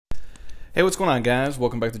Hey, what's going on, guys?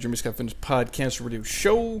 Welcome back to the Jeremy Scott Fitness Podcast Radio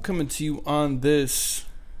Show, coming to you on this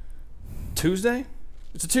Tuesday?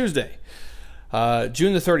 It's a Tuesday.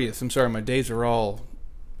 June the 30th. I'm sorry, my days are all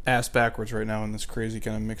ass backwards right now in this crazy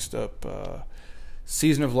kind of mixed up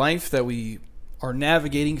season of life that we are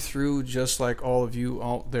navigating through, just like all of you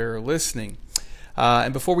out there listening.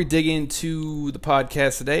 And before we dig into the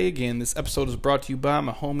podcast today, again, this episode is brought to you by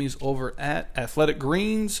my homies over at Athletic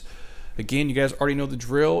Greens. Again, you guys already know the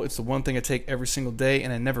drill. It's the one thing I take every single day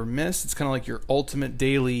and I never miss. It's kind of like your ultimate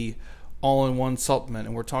daily all-in-one supplement.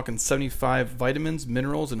 And we're talking 75 vitamins,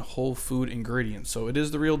 minerals, and whole food ingredients. So it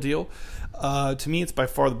is the real deal. To me, it's by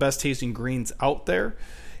far the best tasting greens out there.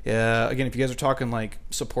 Again, if you guys are talking like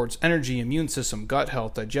supports energy, immune system, gut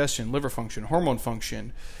health, digestion, liver function, hormone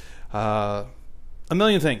function, a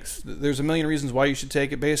million things. There's a million reasons why you should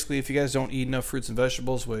take it. Basically, if you guys don't eat enough fruits and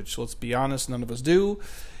vegetables, which, let's be honest, none of us do,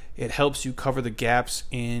 it helps you cover the gaps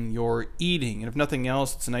in your eating. And if nothing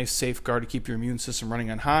else, it's a nice safeguard to keep your immune system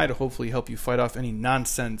running on high to hopefully help you fight off any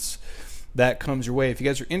nonsense that comes your way. If you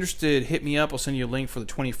guys are interested, hit me up. I'll send you a link for the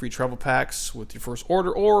 20 free travel packs with your first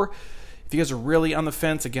order. Or if you guys are really on the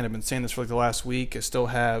fence, again, I've been saying this for like the last week. I still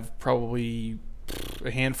have probably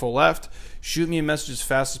a handful left. Shoot me a message as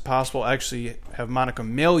fast as possible. I actually have Monica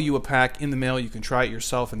mail you a pack in the mail. You can try it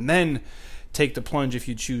yourself and then take the plunge if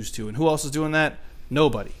you choose to. And who else is doing that?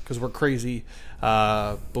 Nobody, because we're crazy,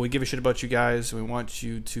 but we give a shit about you guys, and we want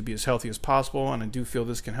you to be as healthy as possible, and I do feel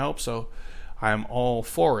this can help, so I'm all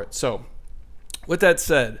for it. So, with that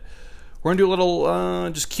said, we're going to do a little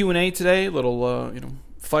just Q&A today, a little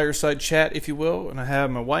fireside chat, if you will, and I have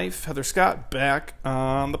my wife, Heather Scott, back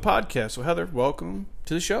on the podcast. So, Heather, welcome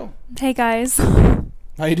to the show. Hey, guys.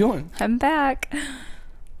 How you doing? I'm back.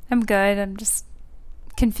 I'm good. I'm just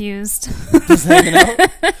confused. Just hanging out?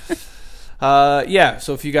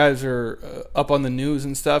 So if you guys are up on the news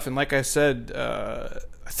and stuff, and like I said, I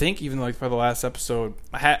think even like for the last episode,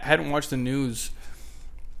 I hadn't watched the news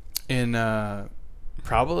in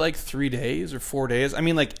probably like 3 days or 4 days. I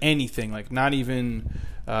mean, like anything, like not even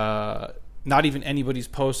anybody's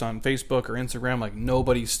post on Facebook or Instagram, like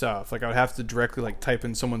nobody's stuff. Like I would have to directly like type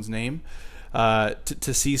in someone's name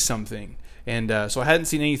to see something, and so I hadn't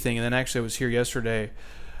seen anything. And then actually I was here yesterday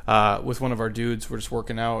with one of our dudes. We're just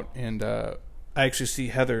working out, and I actually see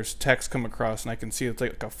Heather's text come across, and I can see it's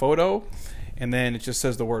like a photo, and then it just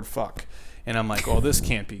says the word fuck, and I'm like, oh, this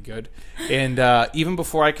can't be good. And even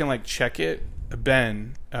before I can like check it,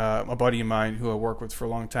 Ben, a buddy of mine who I work with for a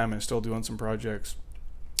long time and I still do on some projects,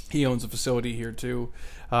 he owns a facility here too,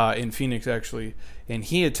 in Phoenix actually, and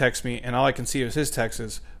he had texted me, and all I can see is his text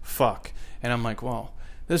is fuck, and I'm like, well,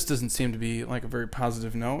 this doesn't seem to be like a very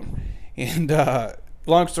positive note. And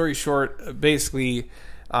long story short, basically,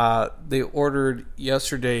 they ordered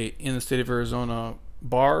yesterday in the state of Arizona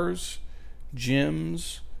bars,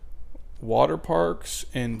 gyms, water parks,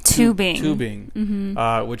 and tubing.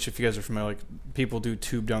 Mm-hmm. Which, if you guys are familiar, like people do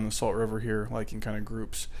tube down the Salt River here, like in kind of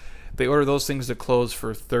groups. They order those things to close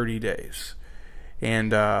for 30 days,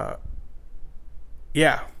 and that's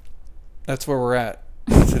where we're at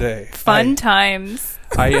today. Fun times.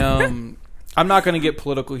 I'm not going to get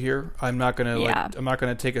political here. I'm not going to I'm not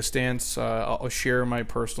going to take a stance. I'll share my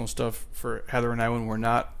personal stuff for Heather and I when we're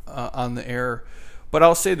not on the air. But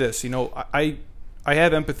I'll say this, I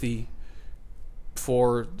have empathy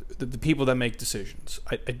for the people that make decisions.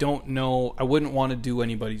 I don't know. I wouldn't want to do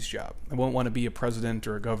anybody's job. I wouldn't want to be a president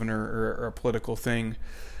or a governor or a political thing.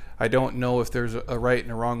 I don't know if there's a right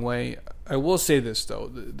and a wrong way. I will say this, though.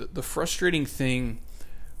 The frustrating thing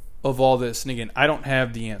of all this, and again, I don't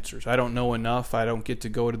have the answers. I don't know enough. I don't get to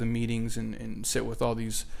go to the meetings and sit with all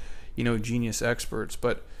these, genius experts.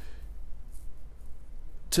 But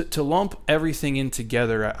to lump everything in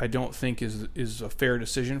together, I don't think is a fair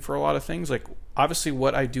decision for a lot of things. Like, obviously,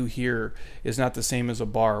 what I do here is not the same as a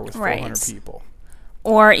bar with 400 people.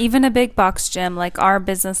 Or even a big box gym. Like, our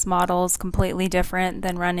business model is completely different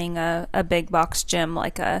than running a big box gym,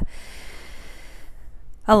 like a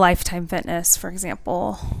Lifetime Fitness, for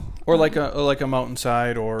example, or like a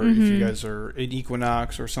Mountainside, or if you guys are at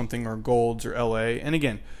Equinox or something, or Gold's or LA. And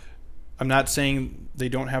again, I'm not saying they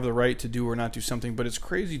don't have the right to do or not do something, but it's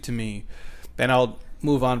crazy to me. And I'll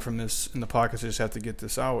move on from this in the podcast. I just have to get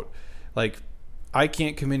this out. Like, I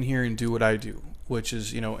can't come in here and do what I do, which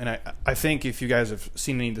is, and I think if you guys have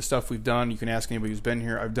seen any of the stuff we've done, you can ask anybody who's been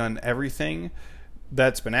here. I've done everything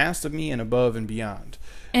that's been asked of me and above and beyond.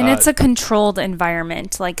 And it's a controlled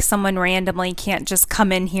environment. Like, someone randomly can't just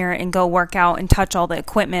come in here and go work out and touch all the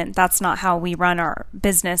equipment. That's not how we run our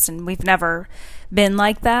business, and we've never been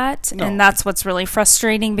like that. No. And that's what's really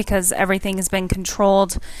frustrating, because everything has been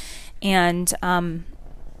controlled. And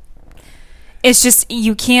it's just,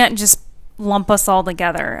 you can't just lump us all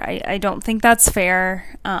together. I don't think that's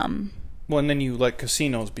fair. Well, and then you let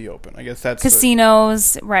casinos be open. I guess that's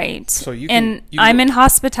casinos, right? So I'm in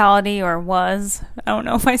hospitality, or was. I don't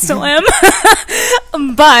know if I still am.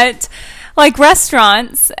 But like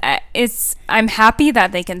restaurants, I'm happy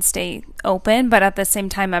that they can stay open, but at the same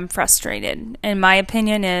time, I'm frustrated. And my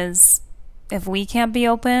opinion is, if we can't be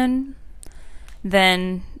open,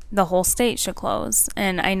 then the whole state should close.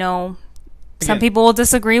 And I know some people will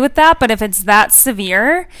disagree with that, but if it's that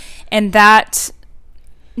severe and that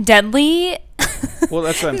deadly, well,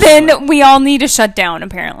 that's what I'm then saying. We all need to shut down,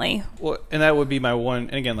 apparently. Well, and that would be my one.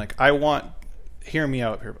 And again, like, hear me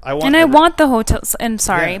out here. I want the hotels. And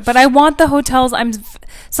sorry, yes. But I want the hotels.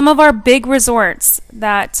 Some of our big resorts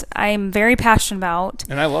that I'm very passionate about,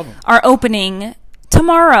 and I love them, are opening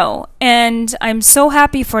tomorrow, and I'm so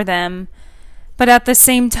happy for them. But at the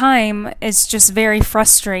same time, it's just very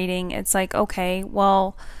frustrating. It's like, okay,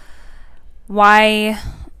 well, why?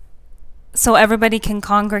 So everybody can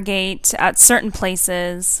congregate at certain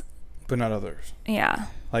places, but not others. Yeah.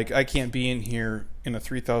 Like, I can't be in here in a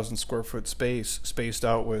 3,000 square foot space, spaced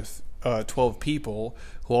out with 12 people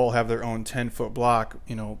who all have their own 10-foot block.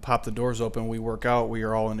 You know, pop the doors open, we work out, we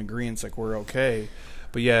are all in agreement, like we're okay.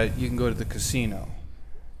 But yeah, you can go to the casino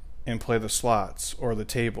and play the slots or the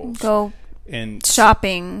tables. Go and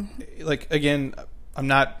shopping. Like, again,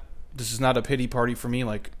 this is not a pity party for me.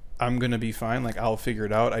 Like, I'm going to be fine. Like, I'll figure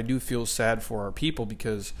it out. I do feel sad for our people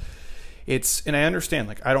because and I understand,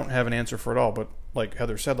 like, I don't have an answer for it all, but like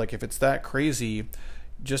Heather said, like, if it's that crazy,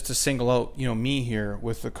 just to single out, me here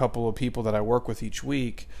with a couple of people that I work with each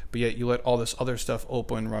week, but yet you let all this other stuff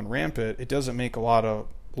open, run rampant, it doesn't make a lot of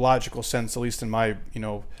logical sense, at least in my,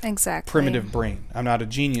 exactly. primitive brain. I'm not a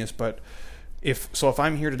genius, but if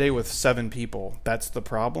I'm here today with 7 people, that's the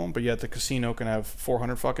problem, but yet the casino can have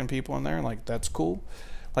 400 fucking people in there, like, that's cool.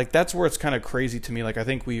 Like, that's where it's kind of crazy to me. Like, I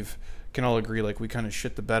think can all agree, like, we kind of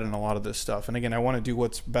shit the bed in a lot of this stuff. And again, I want to do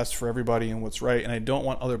what's best for everybody and what's right, and I don't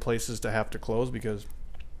want other places to have to close because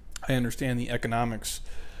I understand the economics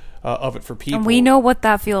of it for people. And we know what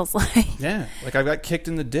that feels like. Yeah, like, I've got kicked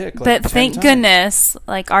in the dick. But thank goodness,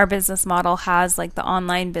 like, our business model has, like, the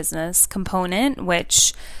online business component,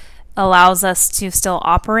 which allows us to still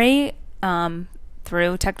operate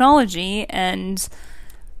through technology, and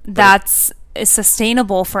that's is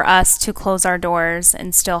sustainable for us to close our doors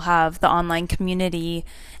and still have the online community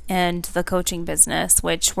and the coaching business,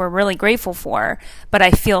 which we're really grateful for. But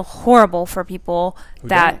I feel horrible for people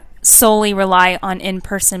that solely rely on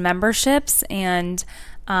in-person memberships, and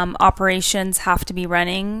operations have to be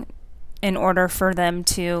running in order for them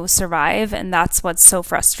to survive. And that's what's so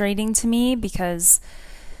frustrating to me, because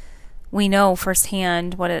we know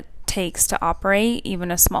firsthand what it takes to operate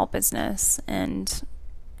even a small business. And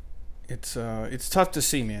it's tough to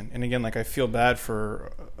see, man. And again, like, I feel bad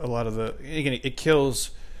for a lot of it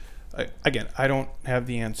kills. Again, I don't have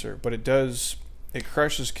the answer, but it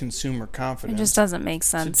crushes consumer confidence. It just doesn't make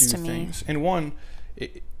sense to me. Things. And one,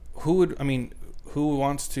 who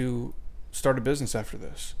wants to start a business after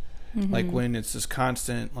this? Mm-hmm. Like, when it's this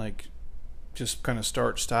constant, like, just kind of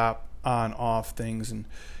start, stop, on, off things. And,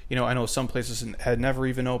 I know some places had never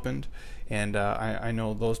even opened, and I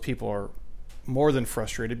know those people are more than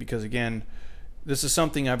frustrated because, again, this is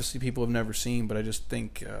something obviously people have never seen, but I just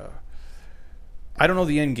think I don't know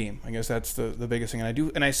the end game. I guess that's the biggest thing.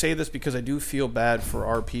 And I say this because I do feel bad for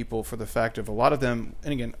our people, for the fact of a lot of them.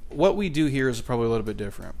 And again, what we do here is probably a little bit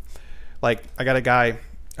different. Like, I got a guy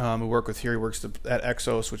who work with here. He works at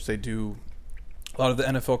Exos, which they do a lot of the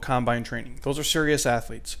NFL combine training. Those are serious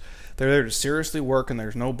athletes. They're there to seriously work, and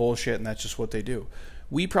there's no bullshit, and that's just what they do.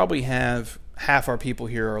 We probably have half our people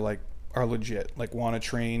here are legit, like, want to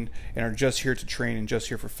train and are just here to train and just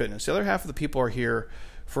here for fitness. The other half of the people are here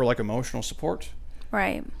for, like, emotional support.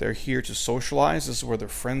 Right. They're here to socialize. This is where their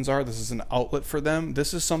friends are. This is an outlet for them.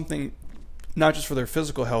 This is something not just for their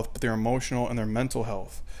physical health, but their emotional and their mental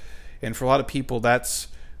health. And for a lot of people, that's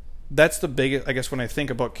the biggest, I guess, when I think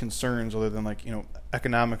about concerns, other than, like,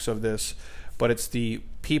 economics of this, but it's the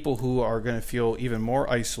people who are going to feel even more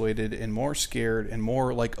isolated and more scared and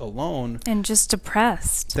more, like, alone and just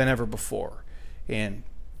depressed than ever before. And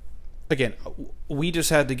again, we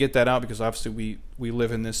just had to get that out because obviously we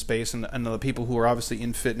live in this space, and the people who are obviously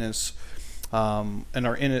in fitness and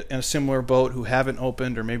are in a similar boat, who haven't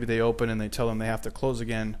opened, or maybe they open and they tell them they have to close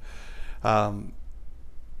again. I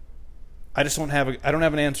don't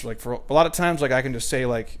have an answer. Like, for a lot of times, like, I can just say,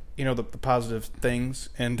 like, the positive things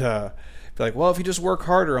and be like, well, if you just work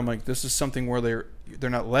harder. I'm like, this is something where they're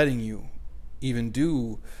not letting you even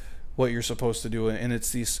do what you're supposed to do, and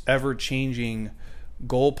it's these ever changing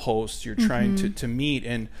goalposts you're trying to meet.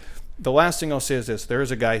 And the last thing I'll say is this. There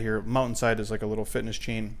is a guy here. Mountainside is like a little fitness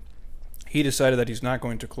chain. He decided that he's not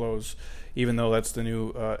going to close, even though that's the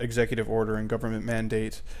new executive order and government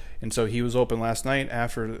mandate. And so he was open last night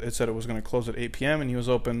after it said it was going to close at 8 p.m., and he was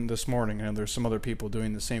open this morning. And there's some other people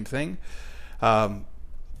doing the same thing.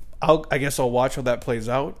 I guess I'll watch how that plays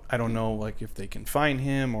out. I don't know, like, if they can fine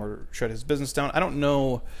him or shut his business down. I don't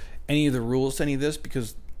know any of the rules to any of this,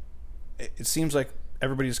 because it seems like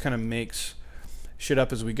everybody just kind of makes shit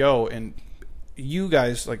up as we go. And you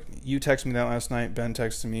guys, like, you texted me that last night. Ben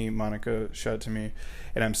texted me. Monica shot it to me.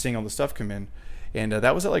 And I'm seeing all the stuff come in. And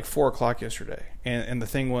that was at like 4 o'clock yesterday. And the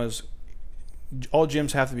thing was, all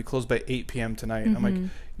gyms have to be closed by 8 p.m. tonight. I'm like,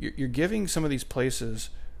 you're giving some of these places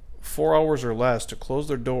 4 hours or less to close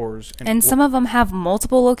their doors. And some of them have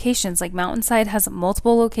multiple locations. Like Mountainside has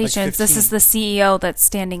multiple locations. Like this is the CEO that's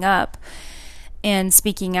standing up and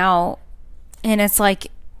speaking out. And it's like,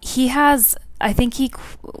 he has, I think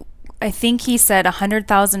he said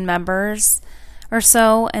 100,000 members or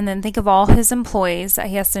so. And then think of all his employees that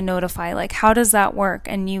he has to notify. Like, how does that work?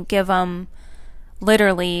 And you give them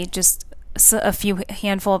literally just a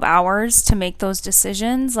handful of hours to make those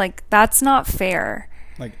decisions. Like, that's not fair.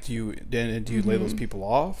 Like, do you lay those people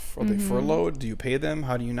off? Are they furloughed? Do you pay them?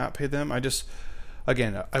 How do you not pay them? We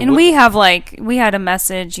had a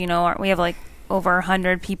message, we have like over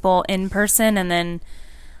 100 people in person, and then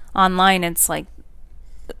online it's like,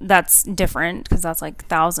 that's different because that's like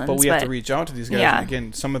thousands. But we have to reach out to these guys. Yeah. And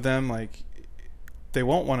again, some of them, like, they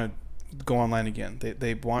won't want to go online again.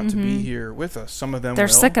 They want to be here with us. Some of them they're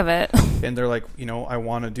sick of it. And they're like, I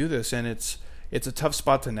want to do this. And it's a tough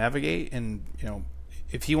spot to navigate. And,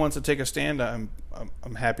 if he wants to take a stand, I'm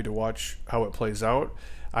happy to watch how it plays out.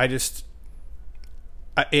 I don't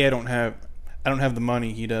have the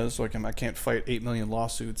money he does, so I can't fight 8 million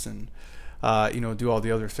lawsuits and do all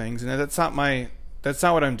the other things. And that's not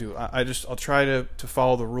what I'm doing. I'll try to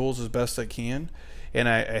follow the rules as best I can, and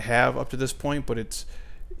I have up to this point. But it's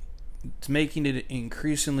making it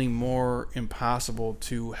increasingly more impossible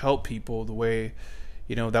to help people the way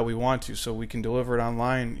that we want to, so we can deliver it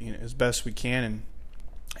online as best we can,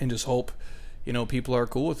 and just hope people are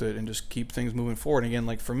cool with it and just keep things moving forward. And again,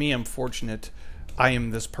 like, for me, I'm fortunate. I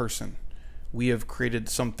am this person. We have created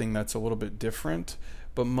something that's a little bit different,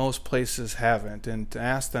 but most places haven't. And to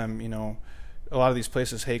ask them, a lot of these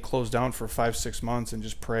places, hey, close down for 5-6 months and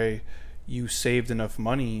just pray you saved enough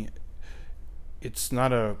money. It's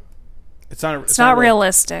not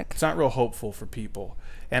realistic. It's not real hopeful for people.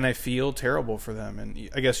 And I feel terrible for them. And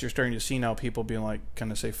I guess you're starting to see now people being like,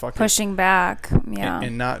 kind of say, fuck it. Pushing back. Yeah.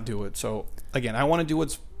 And not do it. So, again, I want to do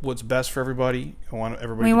what's best for everybody. I want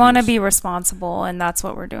everybody. We want to be responsible, and that's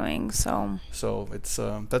what we're doing. So it's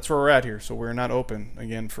that's where we're at here. So we're not open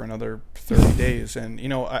again for another 30 days. And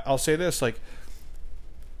I'll say this, like,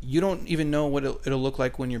 you don't even know what it'll look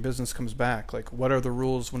like when your business comes back. Like, what are the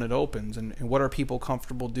rules when it opens, and what are people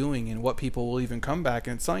comfortable doing, and what people will even come back.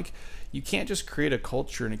 And it's like, you can't just create a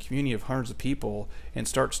culture and a community of hundreds of people and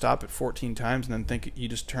stop it 14 times and then think you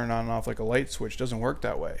just turn on and off like a light switch. It doesn't work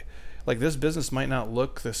that way. Like, this business might not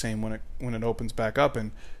look the same when it opens back up.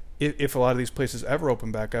 And if a lot of these places ever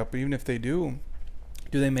open back up, even if they do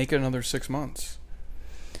they make it another 6 months?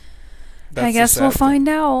 I guess we'll find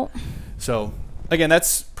out. So, again,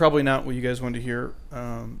 that's probably not what you guys wanted to hear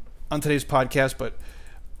on today's podcast, but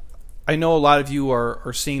I know a lot of you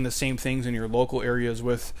are seeing the same things in your local areas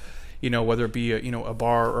with, whether it be a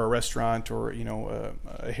bar or a restaurant or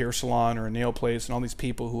a hair salon or a nail place, and all these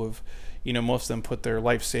people who have, most of them put their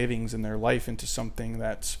life savings and their life into something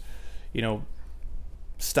that's,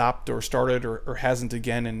 stopped or started or hasn't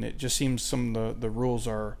again. And it just seems some of the rules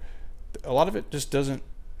a lot of it just doesn't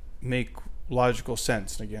make logical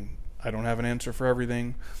sense. And again, I don't have an answer for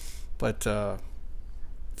everything, but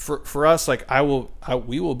for us, like,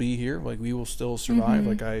 we will be here. Like, we will still survive.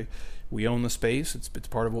 Like, we own the space. It's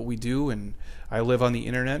part of what we do, and I live on the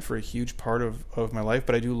internet for a huge part of my life.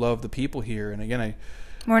 But I do love the people here, and again,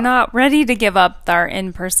 we're not ready to give up our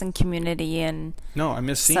in-person community, and no, I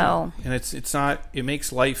miss seeing it. And it's not. It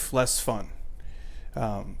makes life less fun.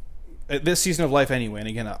 This season of life anyway. And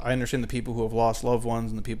again, I understand the people who have lost loved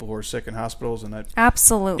ones and the people who are sick in hospitals, and that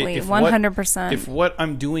absolutely 100%. If what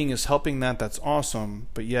I'm doing is helping that's awesome.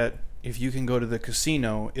 But yet, if you can go to the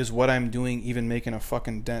casino, is what I'm doing even making a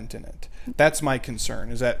fucking dent in it? That's my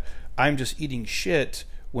concern, is that I'm just eating shit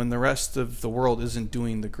when the rest of the world isn't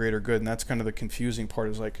doing the greater good. And that's kind of the confusing part,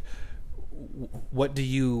 is like, what do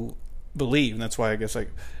you believe? And that's why I guess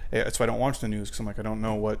that's why I don't watch the news, because I'm like, I don't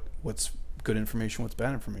know what's good information, what's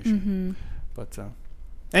bad information. But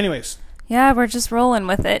anyways, Yeah, we're just rolling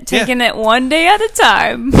with it, taking it one day at a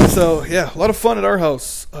time. So, yeah, a lot of fun at our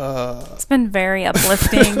house. It's been very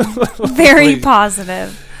uplifting, very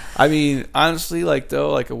positive. I mean, honestly, like,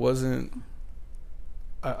 though, like, it wasn't,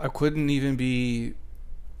 I couldn't even be,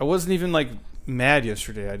 I wasn't even, like, mad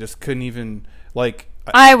yesterday. I just couldn't even, like.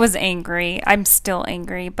 I was angry. I'm still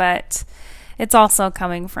angry, but it's also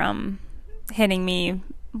coming from hitting me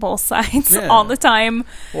both sides all the time.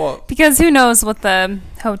 Well, because who knows what the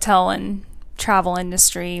hotel and travel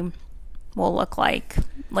industry will look like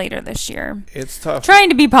later this year. It's tough. Trying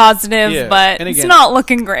to be positive, but again, it's not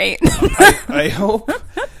looking great. I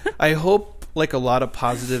hope like a lot of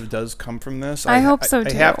positive does come from this. I hope so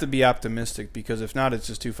too. I have to be optimistic, because if not, it's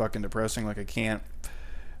just too fucking depressing. Like, I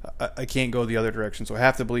can't go the other direction. So I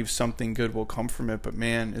have to believe something good will come from it. But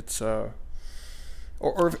man, it's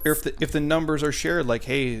or if the numbers are shared, like,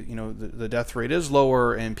 hey, you know, the death rate is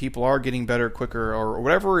lower and people are getting better quicker, or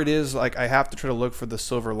whatever it is, like, I have to try to look for the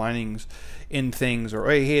silver linings in things, or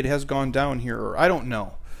hey, it has gone down here, or I don't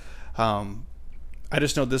know. I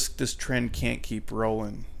just know this trend can't keep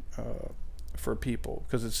rolling for people,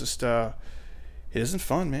 because it's just it isn't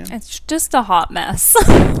fun, man. It's just a hot mess.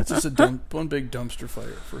 It's just one big dumpster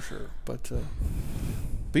fire for sure. But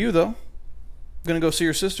you though. Gonna go see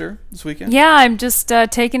your sister this weekend? Yeah, I'm just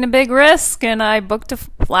taking a big risk, and I booked a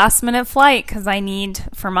last-minute flight because I need,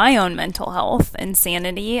 for my own mental health and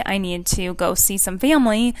sanity, I need to go see some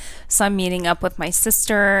family. So I'm meeting up with my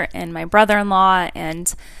sister and my brother-in-law,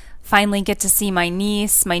 and finally get to see my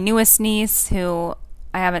niece, my newest niece, who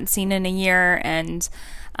I haven't seen in a year, and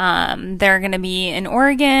they're going to be in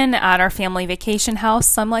Oregon at our family vacation house.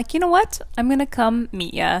 So I'm like, you know what? I'm going to come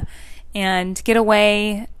meet you and get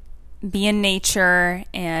away, be in nature,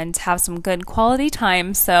 and have some good quality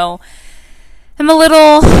time. So I'm a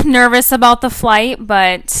little nervous about the flight,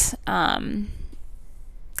 but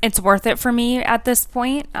it's worth it for me at this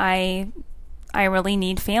point. I really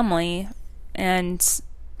need family, and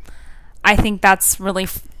I think that's really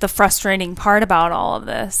the frustrating part about all of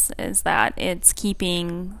this, is that it's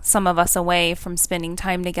keeping some of us away from spending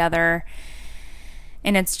time together,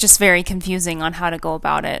 and it's just very confusing on how to go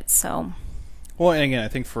about it. So, well, and again, I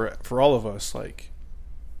think for all of us, like,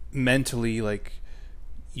 mentally, like,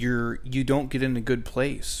 you don't get in a good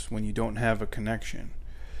place when you don't have a connection.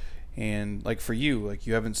 And like for you, like,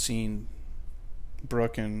 you haven't seen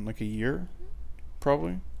Brooke in like a year,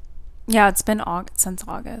 probably. Yeah, it's been since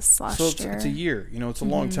August last year. So it's a year. You know, it's a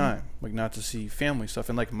long time, like, not to see family stuff.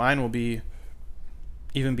 And like mine will be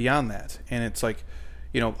even beyond that. And it's like,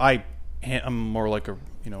 you know, I'm more like a,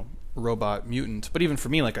 you know, robot mutant. But even for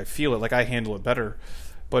me, like, I feel it, like, I handle it better.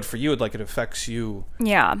 But for you, it affects you.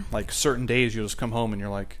 Yeah. Like, certain days you'll just come home and you're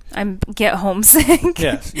like, get homesick.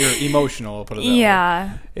 Yes, you're emotional, I'll put it that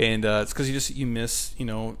way. And it's because you miss, you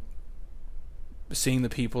know, seeing the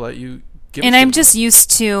people that you give. And I'm just used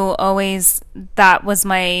to always, that was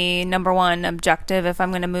my number one objective. If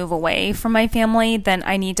I'm going to move away from my family, then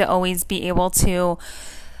I need to always be able to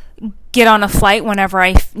get on a flight whenever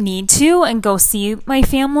I need to and go see my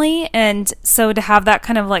family. And so to have that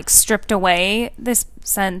kind of like stripped away this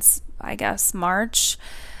since, I guess, March,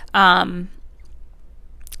 I'm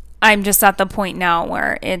just at the point now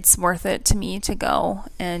where it's worth it to me to go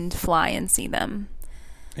and fly and see them.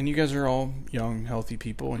 And you guys are all young, healthy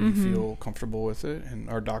people, and you feel comfortable with it. And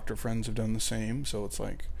our doctor friends have done the same. So it's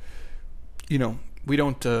like, you know, we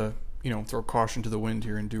don't, you know, throw caution to the wind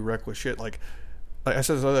here and do reckless shit. Like I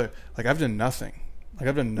said, I've done nothing.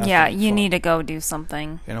 Yeah, you need to go do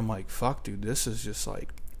something. And I'm like, fuck, dude, this is just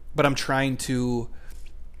like, but I'm trying to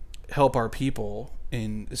help our people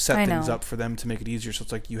and set things up for them to make it easier. So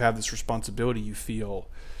it's like you have this responsibility you feel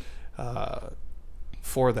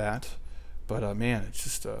for that. But man, it's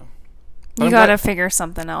just you gotta figure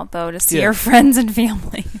something out though to see your friends and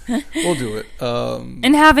family. We'll do it.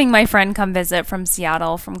 And having my friend come visit from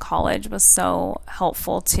Seattle from college was so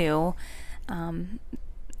helpful too.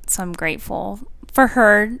 So I'm grateful for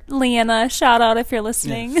her. Leanna, shout out if you're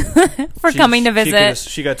listening, for coming to visit.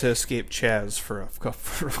 She got to escape Chaz for a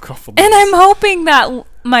couple days. And I'm hoping that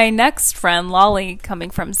my next friend, Lolly, coming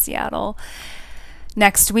from Seattle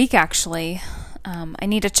next week, actually. I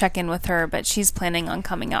need to check in with her, but she's planning on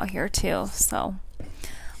coming out here too. So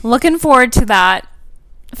looking forward to that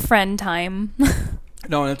friend time.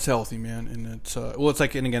 No, and it's healthy, man. And it's, it's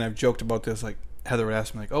like, and again, I've joked about this, like, Heather would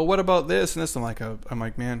ask me, like, oh, what about this and this? I'm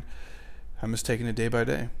like, man, I'm just taking it day by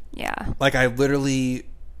day. Yeah. Like, I literally,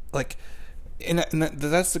 like, and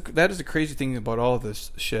that is the crazy thing about all of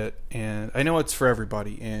this shit. And I know it's for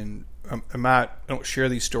everybody. And I don't share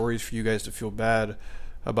these stories for you guys to feel bad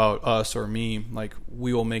about us or me. Like,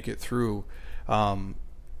 we will make it through.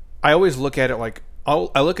 I always look at it like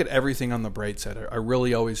I look at everything on the bright side. I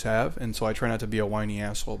really always have, and so I try not to be a whiny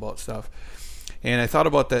asshole about stuff. And I thought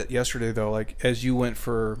about that yesterday, though. Like as you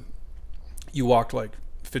walked like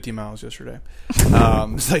 50 miles yesterday.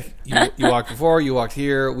 It's like you walked before, you walked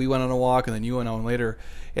here, we went on a walk, and then you went on later.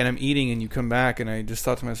 And I'm eating, and you come back, and I just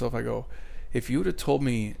thought to myself, I go, if you would have told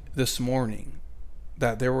me this morning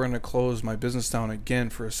that they were going to close my business down again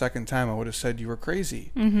for a second time, I would have said you were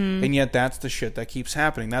crazy. Mm-hmm. And yet that's the shit that keeps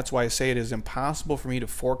happening. That's why I say it is impossible for me to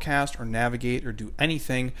forecast or navigate or do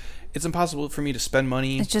anything. It's impossible for me to spend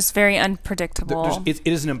money. It's just very unpredictable. It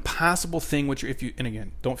is an impossible thing. And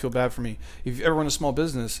again, don't feel bad for me. If you ever run a small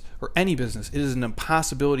business or any business, it is an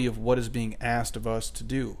impossibility of what is being asked of us to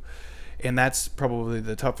do. And that's probably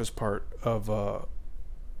the toughest part of all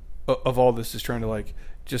this, is trying to like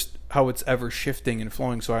just how it's ever shifting and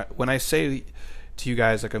flowing. So when I say to you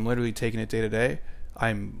guys, like I'm literally taking it day to day,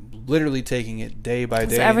 I'm literally taking it day by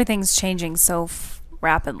day. Everything's changing so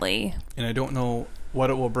rapidly. And I don't know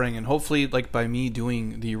what it will bring. And hopefully, like by me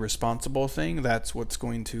doing the responsible thing, that's what's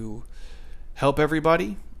going to help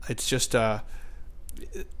everybody. It's just the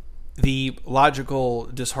logical,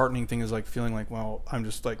 disheartening thing is like feeling like, well, I'm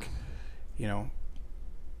just like,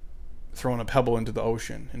 throwing a pebble into the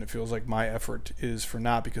ocean, and it feels like my effort is for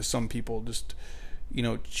naught because some people just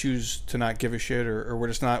choose to not give a shit, or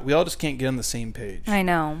we all just can't get on the same page. I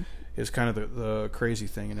know is kind of the crazy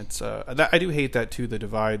thing. And it's I do hate that too, the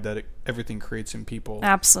divide that everything creates in people.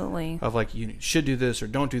 Absolutely. Of like, you should do this or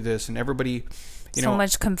don't do this, and everybody so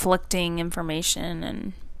much conflicting information.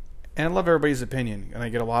 And I love everybody's opinion, and I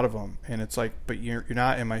get a lot of them, and it's like, but you're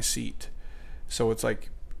not in my seat. So it's like,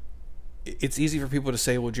 it's easy for people to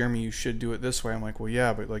say, well, Jeremy, you should do it this way. I'm like, well,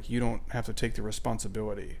 yeah, but like you don't have to take the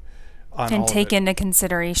responsibility on and take into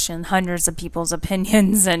consideration hundreds of people's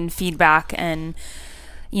opinions and feedback, and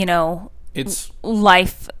it's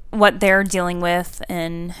life, what they're dealing with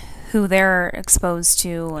and who they're exposed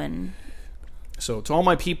to. And so to all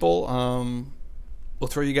my people, we'll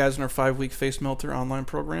throw you guys in our 5-week Face Melter online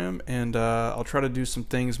program, and I'll try to do some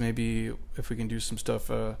things, maybe if we can do some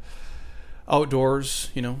stuff outdoors,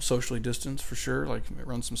 socially distanced for sure, like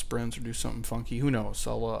run some sprints or do something funky. Who knows?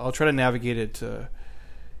 I'll try to navigate it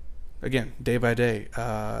again day by day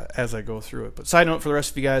as I go through it. But side note for the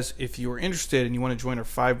rest of you guys, if you are interested and you want to join our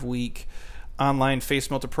 5-week online Face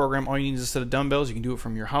Melter program, all you need is a set of dumbbells. You can do it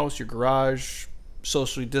from your house, your garage,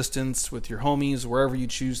 socially distanced with your homies, wherever you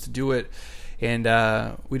choose to do it. And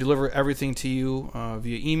we deliver everything to you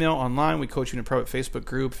via email, online. We coach you in a private Facebook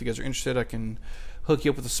group. If you guys are interested, I can hook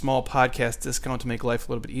you up with a small podcast discount to make life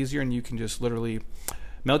a little bit easier, and you can just literally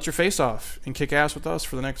melt your face off and kick ass with us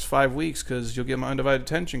for the next 5 weeks, because you'll get my undivided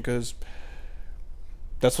attention, because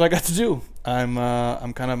that's what I got to do. I'm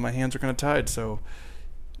kind of, my hands are kind of tied, so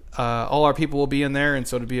all our people will be in there, and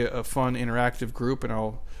so it'll be a fun interactive group, and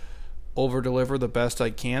I'll over deliver the best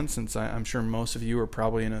I can, since I'm sure most of you are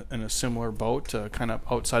probably in a similar boat, kind of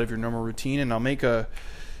outside of your normal routine. And I'll make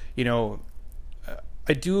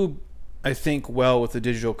I think well with the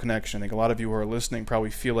digital connection. I think a lot of you who are listening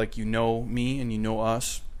probably feel like you know me and you know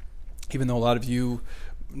us, even though a lot of you,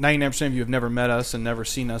 99% of you, have never met us and never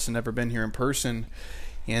seen us and never been here in person.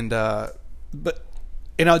 And I'll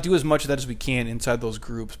do as much of that as we can inside those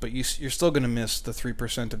groups, but you're still going to miss the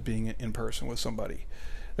 3% of being in person with somebody.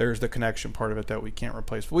 There's the connection part of it that we can't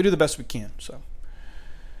replace, but we do the best we can. So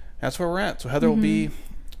that's where we're at. So Heather will be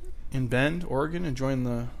in Bend, Oregon, enjoying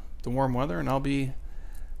the warm weather, and I'll be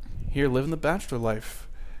here living the bachelor life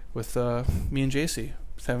with me and JC,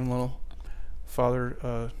 just having a little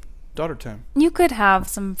father-daughter time. You could have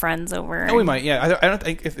some friends over. Oh, we might, yeah. I don't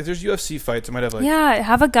think if there's UFC fights, I might have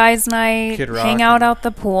have a guys' night, hang out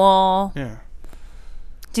the pool. Yeah.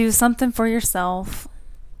 Do something for yourself.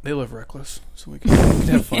 They live reckless, so we can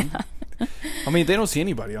have fun. Yeah. I mean, they don't see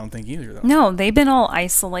anybody, I don't think, either, though. No, they've been all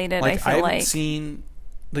isolated, I feel like. I haven't seen,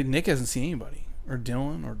 Nick hasn't seen anybody, or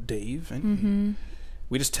Dylan, or Dave, and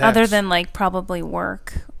we just text. Other than, probably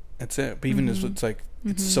work. That's it. But even just, it's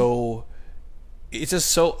it's just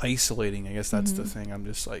so isolating, I guess that's the thing. I'm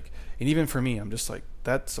just and even for me, I'm just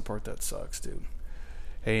that's the part that sucks, dude.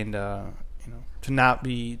 And, to not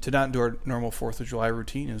do our normal 4th of July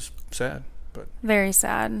routine is sad. But very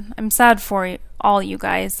sad. I'm sad for all you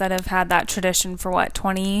guys that have had that tradition for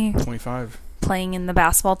 25 playing in the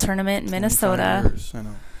basketball tournament in Minnesota. Years, I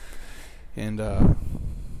know. And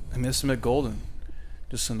I miss Mick Golden.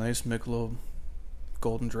 Just a nice Michelob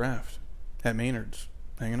Golden draft at Maynard's,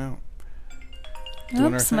 hanging out.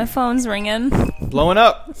 Oops, my phone's ringing. Blowing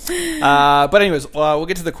up. But anyways, we'll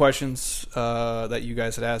get to the questions that you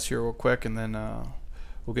guys had asked here real quick, and then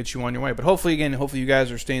we'll get you on your way. But hopefully you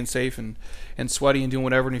guys are staying safe and sweaty and doing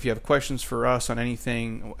whatever. And if you have questions for us on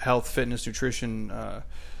anything, health, fitness, nutrition,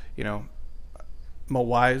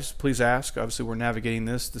 wise, please ask. Obviously, we're navigating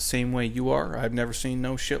this the same way you are. I've never seen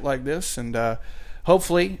no shit like this. And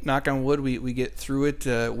hopefully, knock on wood, we get through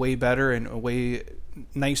it way better and way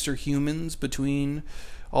nicer humans between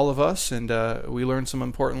all of us. And we learn some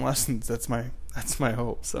important lessons. That's my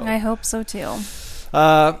hope. So I hope so too.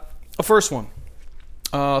 A first one.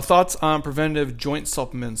 Thoughts on preventative joint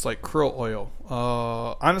supplements like krill oil.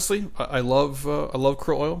 Honestly, I love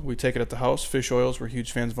krill oil. We take it at the house. Fish oils. We're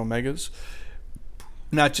huge fans of omegas.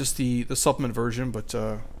 Not just the supplement version, but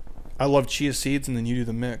I love chia seeds, and then you do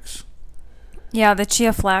the mix. Yeah, the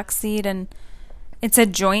chia flaxseed, and it's a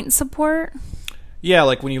joint support. Yeah,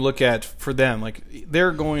 like when you look at, for them, like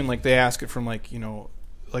they're going, like they ask it from like a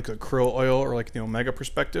krill oil or like the omega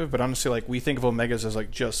perspective. But honestly, like we think of omegas as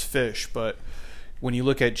like just fish, but when you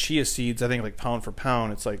look at chia seeds, I think like pound for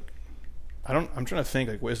pound, it's like I'm trying to think,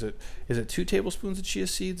 like, what is it? Is it 2 tablespoons of chia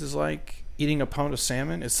seeds is like eating a pound of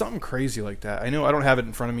salmon? It's something crazy like that. I know I don't have it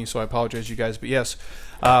in front of me, so I apologize, you guys. But yes,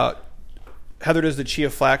 Heather does the chia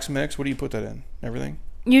flax mix. What do you put that in? Everything?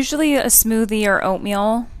 Usually a smoothie or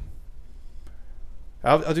oatmeal.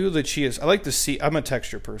 I'll do the chia. I like the seed. I'm a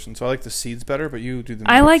texture person, so I like the seeds better. But you do the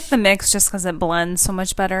mix. I like the mix just because it blends so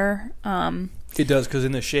much better. It does, because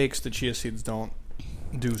in the shakes, the chia seeds don't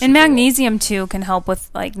do. And magnesium too can help with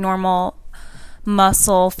like normal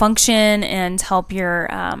muscle function and help your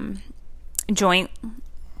joint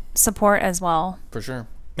support as well. For sure.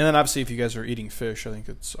 And then obviously if you guys are eating fish, I think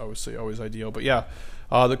it's obviously always ideal. But yeah,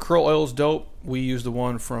 the krill oil is dope. We use the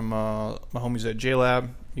one from my homies at JLab.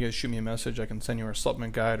 You guys shoot me a message. I can send you our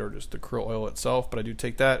supplement guide or just the krill oil itself. But I do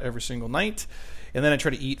take that every single night. And then I try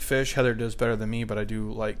to eat fish. Heather does better than me, but I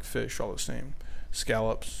do like fish all the same.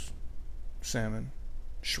 Scallops, salmon,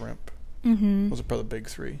 shrimp. Mm-hmm. Those are probably the big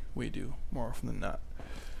 3 we do more often than not.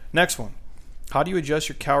 Next one. How do you adjust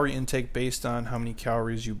your calorie intake based on how many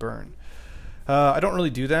calories you burn? I don't really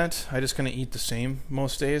do that. I just kind of eat the same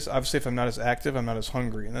most days. Obviously, if I'm not as active, I'm not as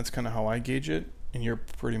hungry. And that's kind of how I gauge it. And you're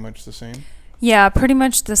pretty much the same? Yeah, pretty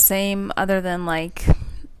much the same, other than like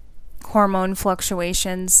hormone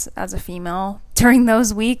fluctuations as a female during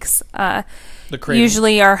those weeks.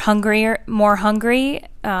 Usually are more hungry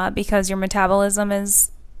because your metabolism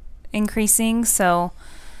is increasing. So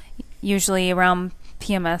usually around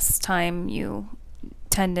PMS time, you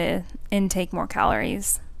tend to intake more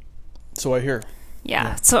calories. So I hear.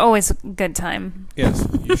 Yeah, so always a good time.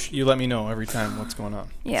 Yes, you let me know every time what's going on.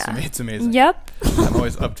 Yeah. It's amazing. Yep. I'm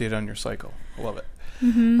always updated on your cycle. I love it.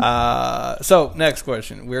 Mm-hmm. So next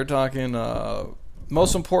question. We're talking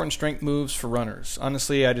most important strength moves for runners.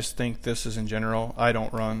 Honestly, I just think this is in general. I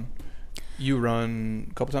don't run. You run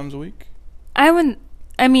a couple times a week?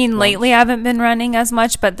 Lately I haven't been running as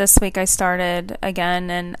much, but this week I started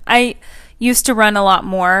again, and I used to run a lot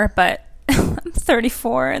more, but I'm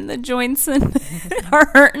 34 and the joints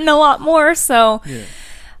are hurting a lot more, so yeah.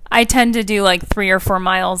 I tend to do like 3 or 4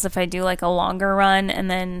 miles if I do like a longer run. And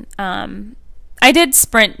then I did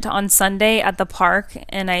sprint on Sunday at the park,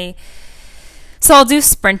 and so I'll do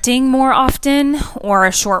sprinting more often or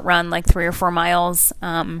a short run like 3 or 4 miles.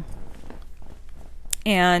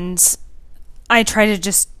 And I try to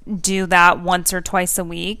just do that once or twice a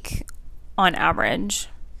week on average.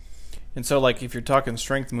 And so, like, if you're talking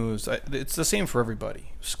strength moves, it's the same for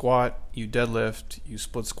everybody. Squat, you deadlift, you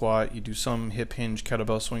split squat, you do some hip hinge,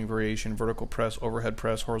 kettlebell swing variation, vertical press, overhead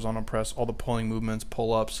press, horizontal press, all the pulling movements,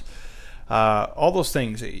 pull-ups, all those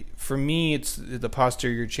things. For me, it's the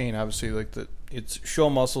posterior chain, obviously, like it's show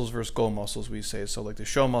muscles versus goal muscles, we say. So, like, the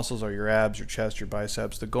show muscles are your abs, your chest, your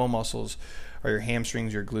biceps. The goal muscles are your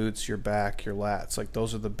hamstrings, your glutes, your back, your lats. Like,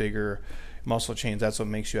 those are the bigger muscle chains. That's what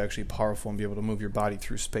makes you actually powerful and be able to move your body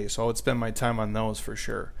through space. So I would spend my time on those for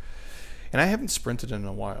sure. And I haven't sprinted in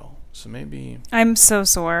a while, so maybe I'm so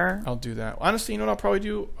sore. I'll do that. Honestly, you know what I'll probably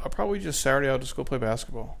do? I'll probably just Saturday I'll just go play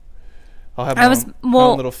basketball. I'll have my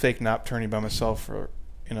own little fake nap tourney by myself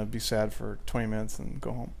be sad for 20 minutes and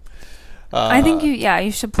go home. I think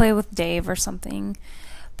you should play with Dave or something.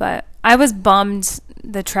 But I was bummed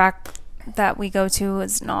the track that we go to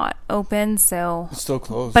is not open, so it's still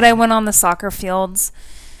closed. But I went on the soccer fields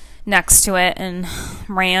next to it and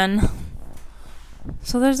ran.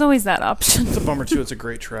 So there's always that option. It's a bummer too. It's a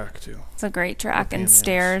great track too. It's a great track and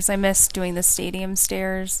stairs. I miss doing the stadium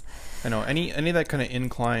stairs. I know any of that kind of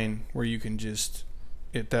incline where you can just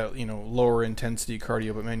hit that lower intensity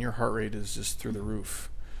cardio, but man, your heart rate is just through the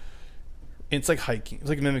roof. It's like hiking. It's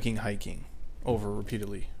like mimicking hiking over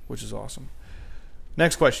repeatedly, which is awesome.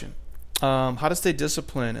 Next question. How to stay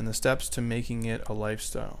disciplined and the steps to making it a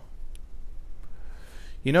lifestyle.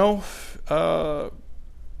 You know,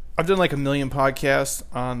 I've done like 1 million podcasts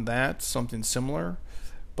on that, something similar,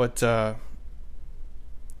 but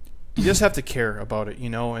you just have to care about it, you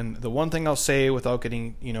know. And the one thing I'll say without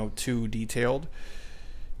getting, you know, too detailed,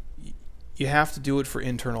 you have to do it for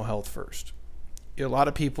internal health first. A lot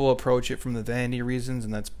of people approach it from the vanity reasons,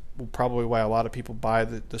 and that's probably why a lot of people buy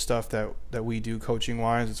the stuff that we do coaching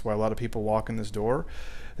wise. It's why a lot of people walk in this door.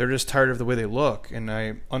 They're just tired of the way they look, and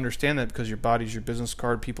I understand that because your body's your business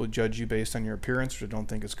card. People judge you based on your appearance, which I don't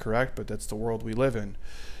think is correct, but that's the world we live in.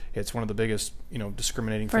 It's one of the biggest, you know,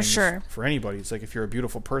 discriminating things for anybody. It's like if you're a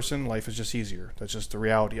beautiful person, life is just easier. That's just the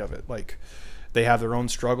reality of it. Like, they have their own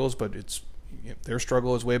struggles, but their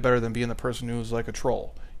struggle is way better than being the person who's like a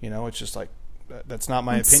troll. You know, it's just like, that's not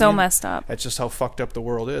my opinion. It's so messed up. That's just how fucked up the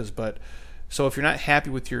world is. But so if you're not happy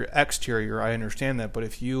with your exterior, I understand that. But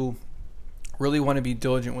if you really want to be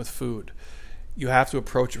diligent with food, you have to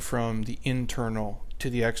approach it from the internal to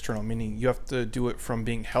the external, meaning you have to do it from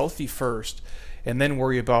being healthy first and then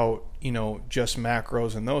worry about, you know, just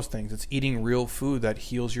macros and those things. It's eating real food that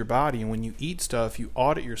heals your body. And when you eat stuff, you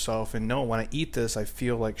audit yourself and know, when I eat this, I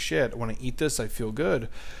feel like shit. When I eat this, I feel good.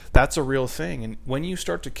 That's a real thing. And when you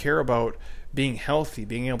start to care about being healthy,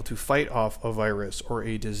 being able to fight off a virus or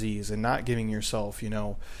a disease and not giving yourself, you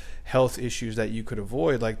know, health issues that you could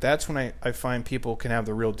avoid, like, that's when I find people can have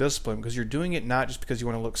the real discipline, because you're doing it not just because you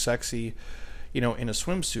want to look sexy, you know, in a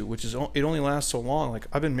swimsuit, which is, it only lasts so long. Like,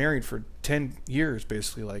 I've been married for 10 years,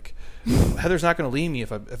 basically. Like, Heather's not going to leave me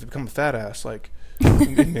if I become a fat ass. Like,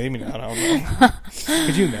 maybe not, I don't know.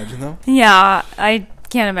 Could you imagine, though? Yeah, I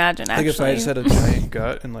can't imagine, actually. Like, if I just had a giant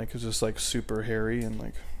gut and, like, it was just, like, super hairy and,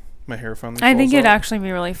 like, my hair finally falls I think it'd out. actually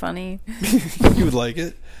be really funny. You would like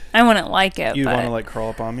it? I wouldn't like it, You'd want to, like, crawl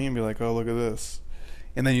up on me and be like, oh, look at this.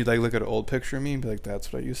 And then you'd, like, look at an old picture of me and be like,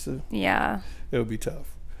 that's what I used to. Yeah. It would be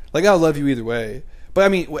tough. Like, I'll love you either way. But, I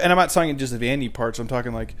mean, and I'm not talking just the vanity parts. I'm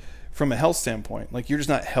talking, like, from a health standpoint. Like, you're just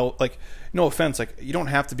not health. Like, no offense. Like, you don't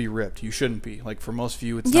have to be ripped. You shouldn't be. Like, for most of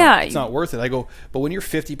you, it's not worth it. I go, but when you're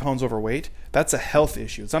 50 pounds overweight, that's a health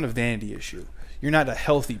issue. It's not a vanity issue. You're not a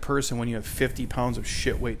healthy person when you have 50 pounds of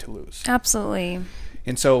shit weight to lose. Absolutely.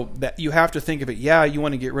 And so that you have to think of it, yeah, you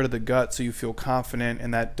want to get rid of the gut so you feel confident,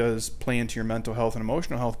 and that does play into your mental health and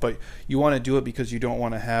emotional health, but you want to do it because you don't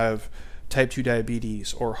want to have type 2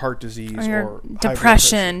 diabetes or heart disease or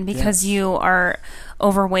depression because you are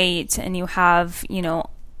overweight and you have, you know,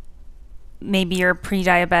 maybe you're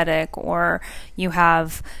pre-diabetic or you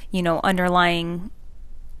have, you know, underlying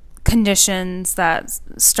conditions that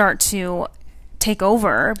start to take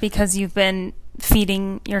over because you've been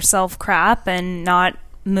feeding yourself crap and not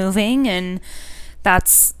moving, and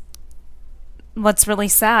that's what's really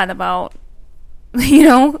sad about, you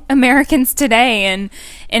know, Americans today, and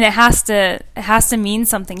it has to mean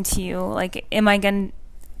something to you. Like, if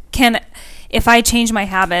I change my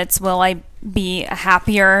habits, will I be a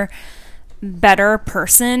happier, better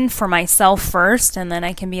person for myself first, and then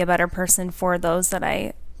I can be a better person for those that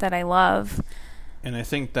I love. And I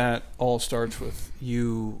think that all starts with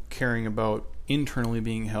you caring about internally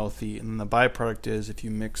being healthy, and the byproduct is if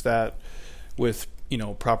you mix that with, you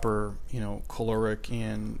know, proper, you know, caloric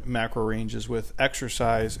and macro ranges with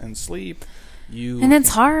exercise and sleep, and it's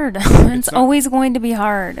hard. It's always going to be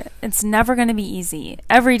hard. It's never going to be easy.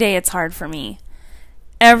 Every day it's hard for me.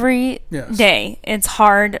 Every day it's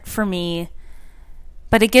hard for me,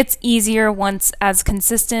 but it gets easier once you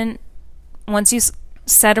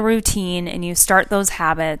set a routine and you start those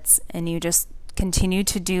habits and you just continue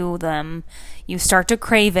to do them. You start to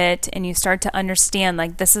crave it and you start to understand,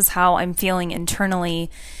 like, this is how I'm feeling internally,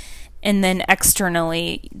 and then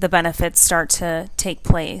externally the benefits start to take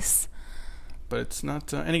place. But it's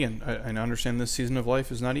not, and again, I understand this season of life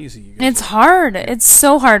is not easy. It's hard. It's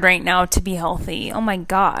so hard right now to be healthy. Oh my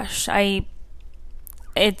gosh.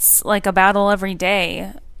 It's like a battle every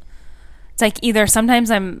day. It's like either sometimes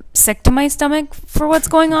I'm sick to my stomach for what's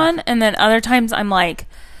going on, and then other times I'm like,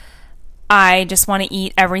 I just want to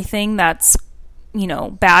eat everything that's, you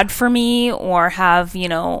know, bad for me, or have, you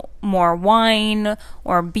know, more wine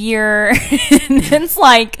or beer. And it's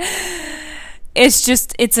like,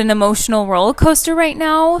 it's an emotional roller coaster right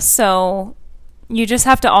now. So you just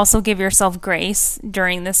have to also give yourself grace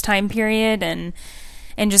during this time period and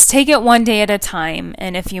just take it one day at a time.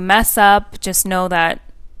 And if you mess up, just know that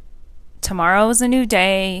tomorrow is a new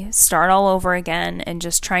day, start all over again, and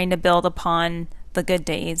just trying to build upon the good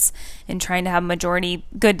days and trying to have majority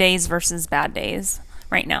good days versus bad days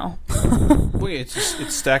right now. Well, it's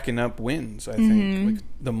stacking up wins, I think. Like,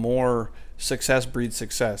 the more success breeds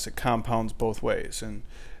success, it compounds both ways. And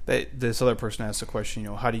this other person asked the question,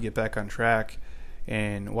 how do you get back on track,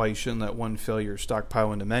 and why you shouldn't let one failure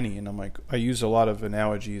stockpile into many. And I'm like, I use a lot of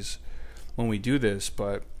analogies when we do this,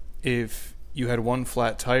 but if you had one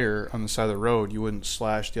flat tire on the side of the road, you wouldn't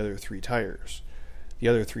slash the other 3 tires. The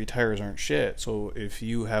other 3 tires aren't shit. So if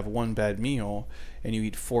you have one bad meal and you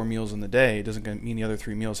eat 4 meals in the day, it doesn't mean the other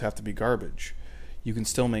 3 meals have to be garbage. You can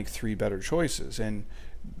still make 3 better choices. And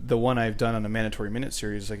the one I've done on a Mandatory Minute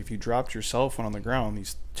series is like, if you dropped your cell phone on the ground,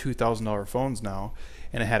 these $2,000 phones now,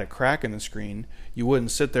 and it had a crack in the screen, you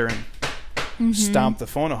wouldn't sit there and stomp the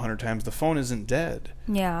phone 100 times. The phone isn't dead.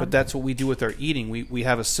 Yeah. But that's what we do with our eating. We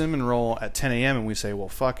have a cinnamon roll at 10 a.m. and we say, well,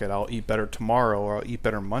 fuck it, I'll eat better tomorrow, or I'll eat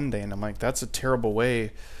better Monday. And I'm like, that's a terrible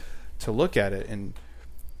way to look at it. And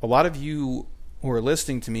a lot of you who are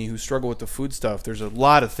listening to me who struggle with the food stuff, there's a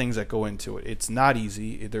lot of things that go into it. It's not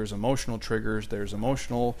easy. There's emotional triggers. There's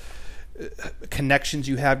emotional connections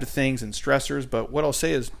you have to things and stressors. But what I'll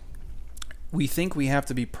say is, we think we have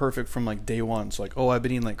to be perfect from like day one. So like, oh, I've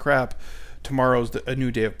been eating like crap, tomorrow's a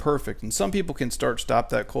new day of perfect. And some people can stop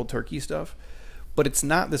that cold turkey stuff, but it's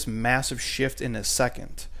not this massive shift in a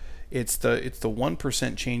second. It's the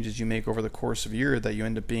 1% changes you make over the course of a year that you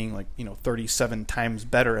end up being like 37 times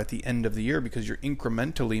better at the end of the year, because you're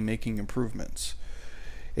incrementally making improvements.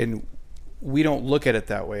 And we don't look at it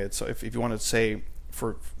that way. It's if you want to say,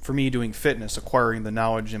 for me doing fitness, acquiring the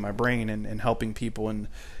knowledge in my brain and helping people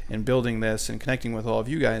and building this and connecting with all of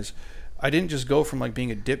you guys, I didn't just go from like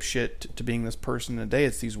being a dipshit to being this person in a day.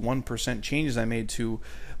 It's these 1% changes I made to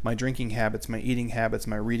my drinking habits, my eating habits,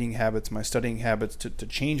 my reading habits, my studying habits, to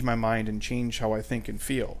change my mind and change how I think and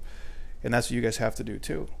feel. And that's what you guys have to do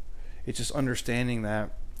too. It's just understanding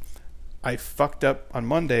that I fucked up on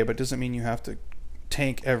Monday, but it doesn't mean you have to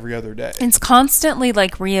tank every other day. It's constantly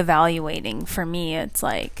like reevaluating for me. It's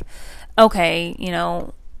like, okay,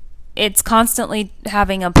 it's constantly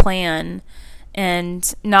having a plan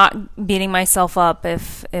and not beating myself up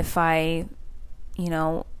if I,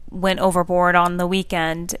 went overboard on the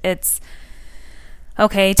weekend. It's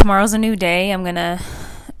okay, tomorrow's a new day. I'm going to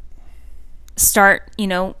start,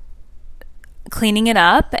 cleaning it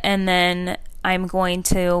up, and then I'm going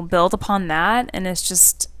to build upon that. And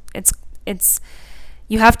it's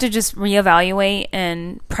you have to just reevaluate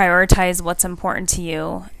and prioritize what's important to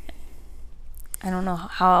you. I don't know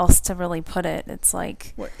how else to really put it. It's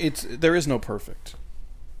like, there is no perfect.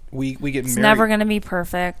 We get it's married. never going to be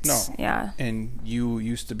perfect. No. Yeah. And you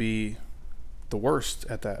used to be the worst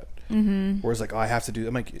at that. Mm-hmm. Whereas like, I have to do.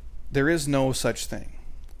 I'm like, there is no such thing.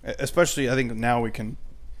 Especially, I think now we can.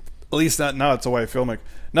 At least not now. It's the way I feel. I'm like,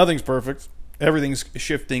 nothing's perfect. Everything's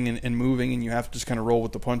shifting and moving, and you have to just kind of roll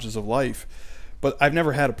with the punches of life. But I've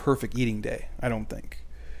never had a perfect eating day, I don't think.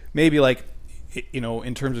 Maybe like,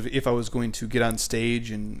 in terms of if I was going to get on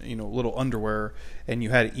stage and, little underwear, and you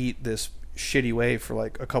had to eat this shitty way for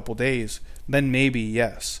like a couple days, then maybe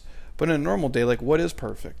yes. But in a normal day, like, what is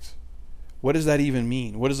perfect? What does that even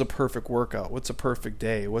mean? What is a perfect workout? What's a perfect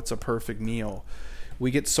day? What's a perfect meal? We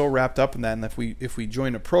get so wrapped up in that, and if we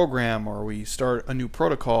join a program or we start a new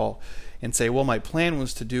protocol and say, well, my plan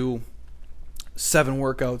was to do 7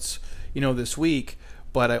 workouts, this week,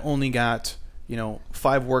 but I only got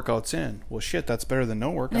 5 workouts in. Well, shit, that's better than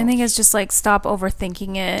no workouts. I think it's just like, stop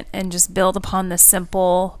overthinking it and just build upon the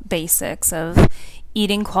simple basics of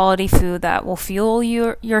eating quality food that will fuel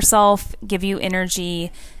yourself, give you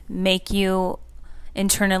energy, make you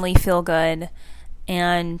internally feel good,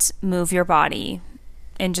 and move your body.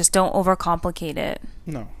 And just don't overcomplicate it.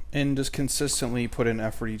 No. And just consistently put in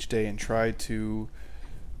effort each day and try to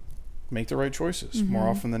make the right choices more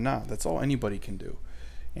often than not. That's all anybody can do.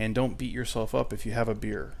 And don't beat yourself up if you have a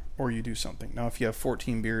beer or you do something. Now, if you have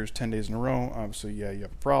 14 beers 10 days in a row, obviously, yeah, you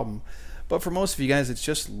have a problem. But for most of you guys, it's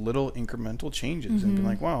just little incremental changes. And be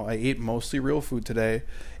like, wow, I ate mostly real food today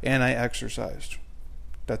and I exercised.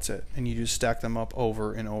 That's it. And you just stack them up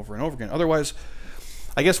over and over and over again. Otherwise,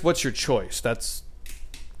 I guess, what's your choice? That's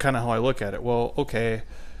kind of how I look at it. Well, okay,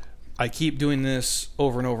 I keep doing this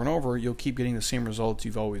over and over and over, you'll keep getting the same results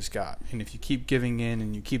you've always got. And if you keep giving in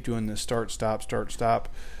and you keep doing this start, stop,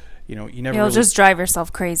 you never You'll just drive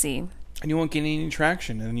yourself crazy. And you won't get any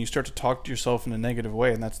traction. And then you start to talk to yourself in a negative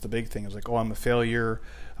way. And that's the big thing. It's like, oh, I'm a failure.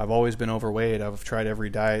 I've always been overweight. I've tried every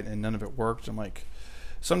diet and none of it worked. I'm like,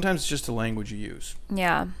 sometimes it's just the language you use.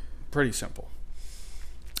 Yeah. Pretty simple.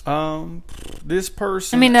 This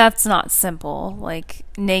person... I mean, that's not simple. Like,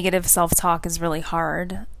 negative self-talk is really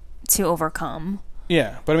hard to overcome.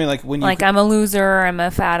 Yeah, but I mean, like, when you... Like, I'm a loser, I'm a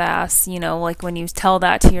fat ass, like, when you tell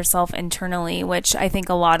that to yourself internally, which I think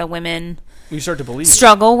a lot of women You start to believe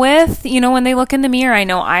struggle with, when they look in the mirror. I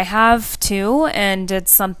know I have too, and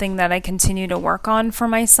it's something that I continue to work on for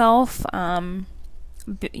myself.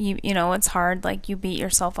 It's hard. Like, you beat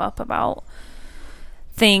yourself up about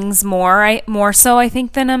things more so I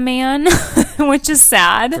think than a man, which is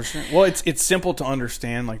sad. For sure. Well, it's simple to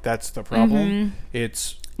understand. Like, that's the problem.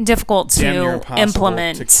 It's difficult to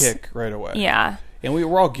implement, to kick right away. Yeah, and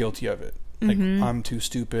we're all guilty of it. Like, I'm too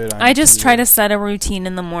stupid. I just try to set a routine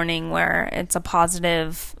in the morning where it's a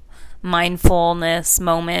positive mindfulness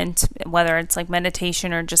moment, whether it's like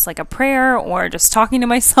meditation or just like a prayer or just talking to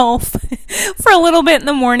myself for a little bit in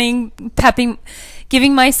the morning.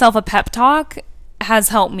 Giving myself a pep talk has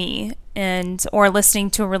helped me, or listening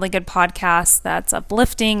to a really good podcast that's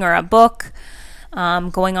uplifting, or a book,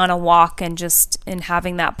 going on a walk, and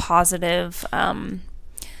having that positive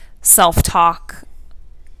self-talk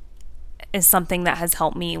is something that has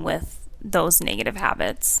helped me with those negative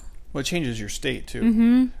habits. Well, it changes your state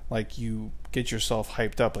too. Like, you get yourself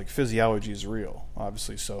hyped up. Like, physiology is real,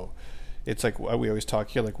 obviously. So it's like we always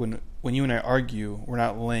talk here. Like, when you and I argue, we're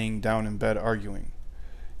not laying down in bed arguing.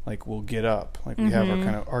 Like, we'll get up. Like, we have our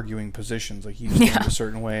kind of arguing positions. Like, you stand a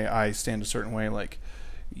certain way, I stand a certain way. Like,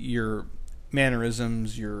 your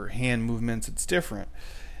mannerisms, your hand movements, it's different.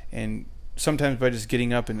 And sometimes by just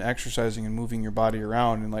getting up and exercising and moving your body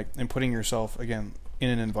around and putting yourself again in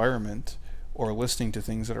an environment or listening to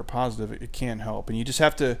things that are positive, it can help. And you just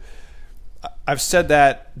have to. I've said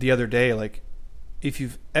that the other day. Like, if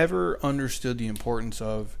you've ever understood the importance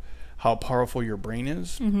of how powerful your brain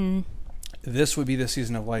is, this would be the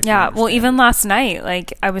season of life. Yeah. Well, even last night,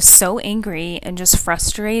 like, I was so angry and just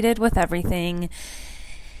frustrated with everything,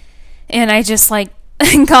 and I just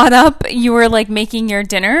got up. You were making your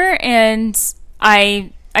dinner, and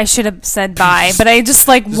I should have said bye, but I just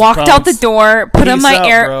walked out the door, put on my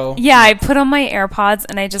I put on my AirPods,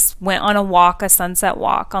 and I just went on a sunset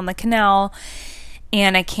walk on the canal,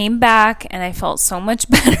 and I came back and I felt so much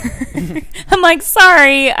better. I'm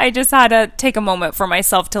sorry, I just had to take a moment for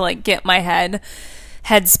myself to get my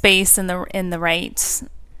headspace in the right,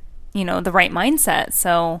 the right mindset.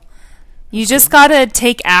 So you just got to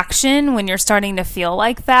take action when you're starting to feel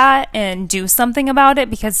like that and do something about it,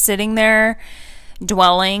 because sitting there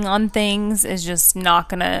dwelling on things is just not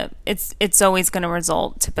gonna, it's always gonna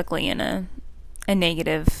result typically in a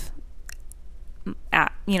negative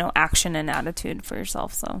action and attitude for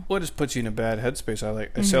yourself. So, well, it just puts you in a bad headspace.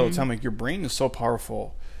 I say all the time, like, your brain is so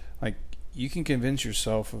powerful. Like, you can convince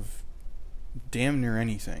yourself of damn near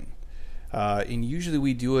anything. And usually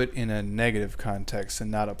we do it in a negative context and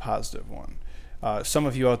not a positive one. Some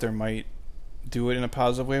of you out there might do it in a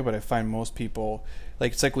positive way, but I find most people,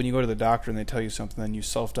 it's like when you go to the doctor and they tell you something, then you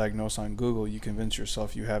self-diagnose on Google, you convince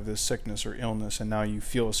yourself you have this sickness or illness, and now you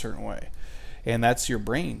feel a certain way. And that's your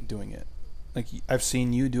brain doing it. Like, I've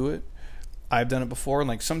seen you do it. I've done it before.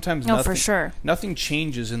 And sometimes for sure, nothing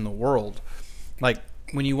changes in the world. Like,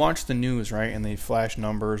 when you watch the news, right, and they flash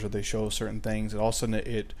numbers or they show certain things, and all of a sudden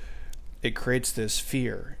it creates this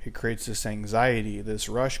fear. It creates this anxiety. This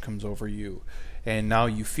rush comes over you. And now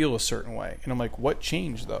you feel a certain way. And I'm like, what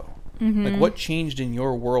changed, though? What changed in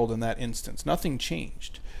your world in that instance? Nothing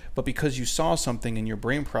changed. But because you saw something and your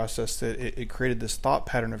brain processed it, it created this thought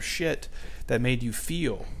pattern of shit that made you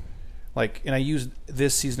feel. And I use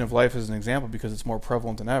this season of life as an example because it's more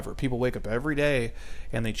prevalent than ever. People wake up every day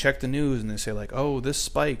and they check the news and they say, oh, this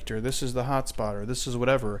spiked, or this is the hot spot, or this is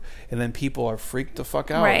whatever. And then people are freaked the fuck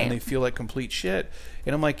out, right, and they feel like complete shit.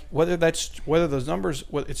 And I'm like, whether those numbers,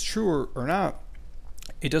 whether it's true or not,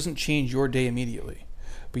 it doesn't change your day immediately.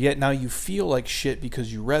 But yet now you feel like shit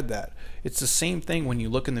because you read that. It's the same thing when you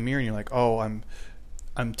look in the mirror and you're like, oh,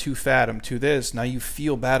 I'm too fat, I'm too this. Now you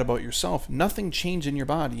feel bad about yourself. Nothing changed in your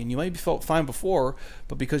body, and you maybe felt fine before,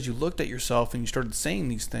 but because you looked at yourself and you started saying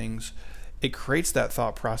these things, it creates that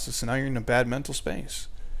thought process, and now you're in a bad mental space.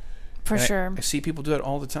 For sure. I see people do that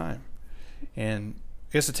all the time. And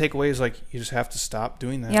I guess the takeaway is you just have to stop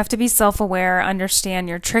doing that. You have to be self-aware, understand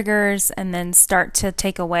your triggers, and then start to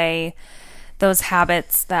take away those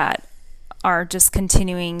habits that are just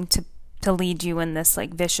continuing to lead you in this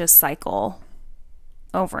vicious cycle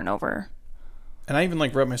over and over. And I even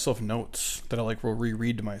write myself notes that I will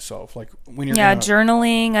reread to myself. When you're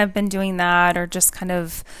journaling, I've been doing that, or just kind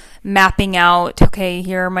of mapping out, okay,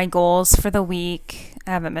 here are my goals for the week.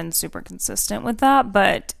 I haven't been super consistent with that,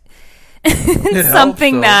 but it's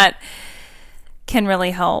something that can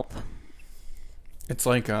really help. It's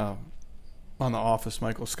like on The Office,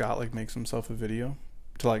 Michael Scott makes himself a video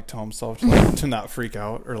to tell himself to not freak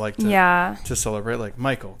out, or to celebrate.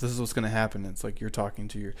 Michael, this is what's going to happen. It's you're talking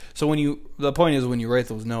to your. So the point is, when you write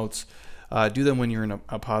those notes, do them when you're in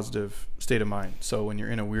a positive state of mind. So when you're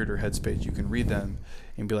in a weirder headspace, you can read them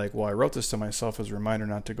and be like, well, I wrote this to myself as a reminder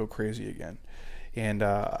not to go crazy again. And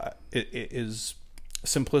it is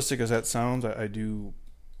simplistic as that sounds. I do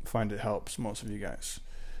find it helps most of you guys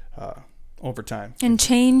over time. And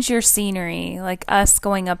change your scenery. Like us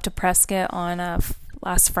going up to Prescott on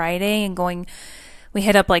last Friday and we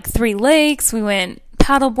hit up like 3 lakes. We went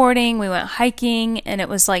paddleboarding, we went hiking, and it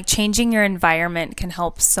was like changing your environment can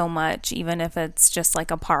help so much, even if it's just like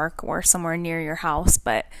a park or somewhere near your house.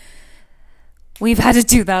 But we've had to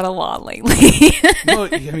do that a lot lately. Well,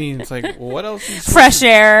 I mean, it's like, what else? Fresh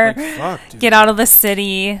air, like, fuck, dude. Get out of the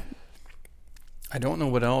city. I don't know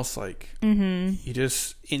what else. Like, you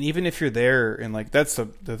just, and even if you're there, and like that's the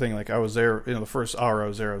thing. Like I was there, the first hour I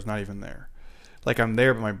was there, I was not even there. Like I'm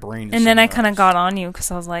there, but my brain is. And then I kind of got on you because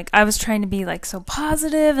I was like, I was trying to be like so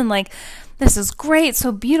positive and like, this is great,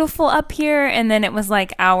 so beautiful up here. And then it was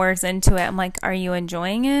like hours into it. I'm like, are you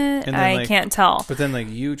enjoying it? And then, I can't tell. But then like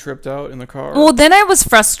you tripped out in the car. Well, then I was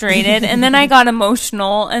frustrated, and then I got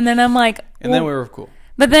emotional, and then I'm like, and then we were cool.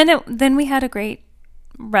 But then we had a great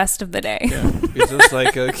rest of the day. Yeah, it's just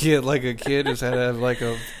like a kid who's had to have like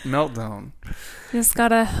a meltdown. You just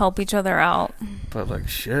gotta help each other out. But like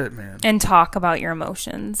shit, man. And talk about your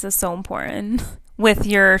emotions is so important. With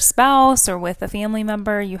your spouse or with a family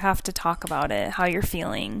member, you have to talk about it, how you're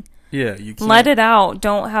feeling. Yeah, you can't. Let it out.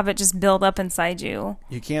 Don't have it just build up inside you.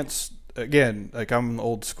 You can't, again, like I'm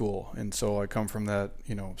old school, and so I come from that,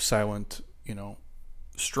 silent,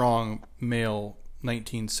 strong male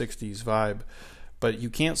 1960s vibe. But you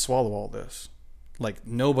can't swallow all this. Like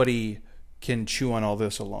nobody can chew on all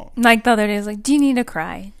this alone. Like the other day, I was like, do you need to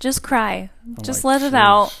cry? Just cry. Just let it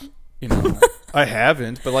out. I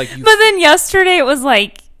haven't, but like you. But then yesterday it was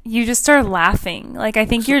like, you just started laughing. Like, I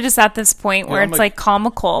think you're just at this point where it's like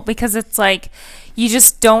comical because it's like, you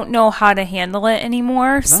just don't know how to handle it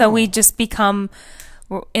anymore. No. So we just become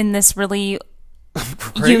in this really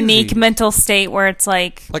unique mental state where it's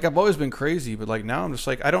like I've always been crazy, but like now I'm just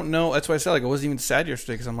like, I don't know. That's why I said like I wasn't even sad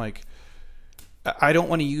yesterday because I'm like, I don't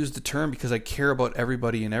want to use the term because I care about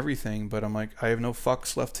everybody and everything, but I'm like, I have no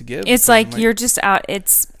fucks left to give. It's like you're just out.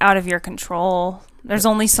 It's out of your control. There's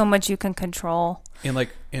only so much you can control.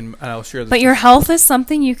 And I'll share this. But your health is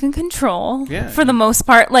something you can control. Yeah, for the most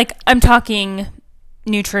part. Like I'm talking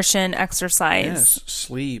nutrition, exercise. Yes,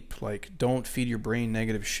 sleep. Like don't feed your brain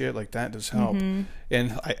negative shit. Like that does help. Mm-hmm.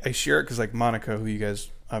 And I share it because like Monica, who you guys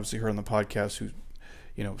obviously heard on the podcast, who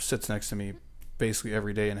sits next to me basically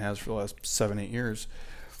every day and has for the last 7-8 years.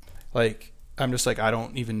 Like I'm just like, I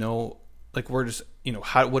don't even know. Like we're just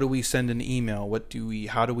what do we send an email?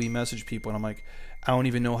 How do we message people? And I'm like, I don't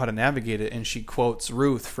even know how to navigate it. And she quotes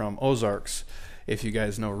Ruth from Ozarks. If you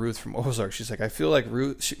guys know Ruth from Ozarks, she's like, I feel like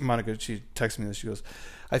Monica, she texted me this. She goes,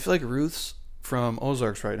 I feel like Ruth's from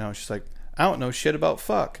Ozarks right now. She's like, I don't know shit about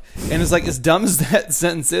fuck. And it's like, as dumb as that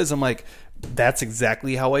sentence is, I'm like, that's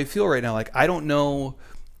exactly how I feel right now. Like, I don't know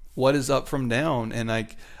what is up from down. And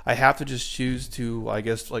like, I have to just choose to, I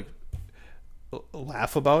guess, like,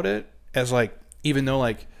 laugh about it as like, even though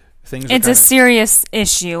like, it's a serious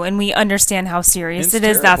issue, and we understand how serious it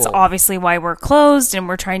is. Terrible. That's obviously why we're closed, and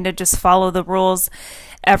we're trying to just follow the rules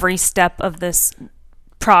every step of this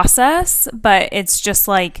process. But it's just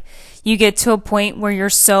like you get to a point where we're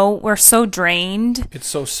so drained. It's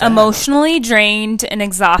so sad. Emotionally drained and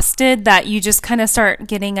exhausted that you just kind of start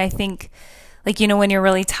getting, I think, like, when you're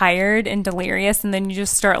really tired and delirious, and then you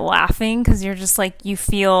just start laughing because you're just like, you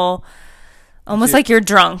feel almost like you're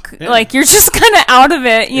drunk. Yeah. Like you're just kind of out of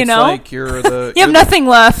it, it's know? Like you have nothing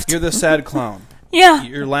left. You're the sad clown. Yeah.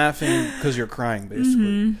 You're laughing because you're crying, basically.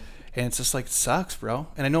 Mm-hmm. And it's just like, it sucks, bro.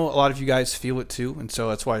 And I know a lot of you guys feel it too. And so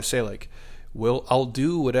that's why I say, like, I'll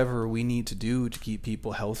do whatever we need to do to keep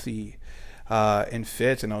people healthy and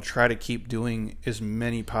fit. And I'll try to keep doing as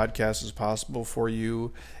many podcasts as possible for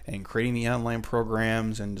you and creating the online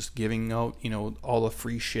programs and just giving out, all the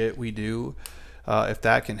free shit we do. If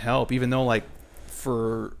that can help, even though like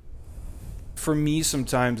for me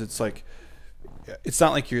sometimes it's like it's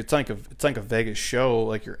not like it's like a Vegas show,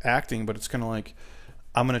 like you're acting, but it's kind of like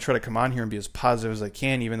I'm gonna try to come on here and be as positive as I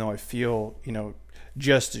can, even though I feel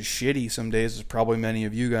just as shitty some days as probably many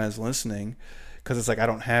of you guys listening, because it's like I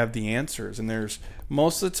don't have the answers. And there's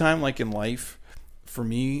most of the time, like in life, for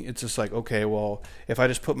me it's just like, okay, well, if I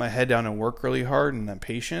just put my head down and work really hard and I'm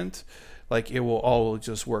patient, like it will all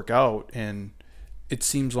just work out. And it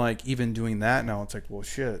seems like even doing that now, it's like, well,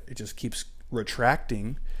 shit, it just keeps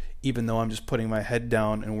retracting, even though I'm just putting my head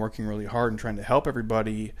down and working really hard and trying to help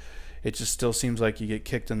everybody. It just still seems like you get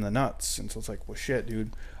kicked in the nuts. And so it's like, well, shit,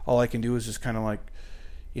 dude, all I can do is just kind of like,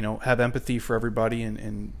 have empathy for everybody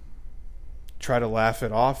and try to laugh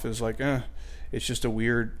it off as like, it's just a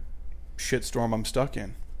weird shitstorm I'm stuck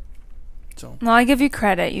in. So. Well, I give you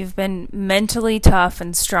credit. You've been mentally tough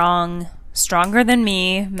and strong, stronger than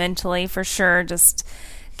me mentally for sure. Just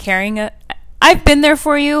carrying I've been there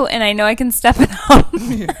for you, and I know I can step it up.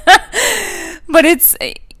 But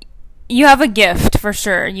you have a gift for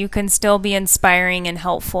sure. You can still be inspiring and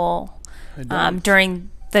helpful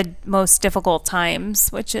during the most difficult times,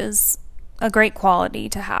 which is a great quality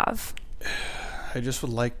to have. I just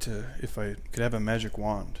would like to, if I could have a magic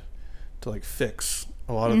wand to like fix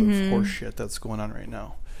a lot of the horse shit that's going on right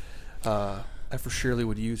now. I for surely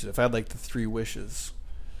would use it. If I had like the 3 wishes,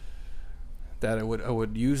 that I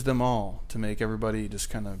would use them all to make everybody just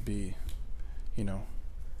kind of be,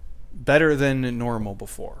 better than normal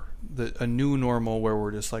before. A new normal where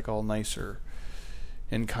we're just like all nicer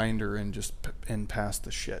and kinder and just and past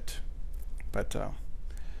the shit. But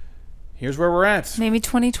here's where we're at. Maybe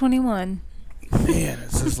 2021. Man,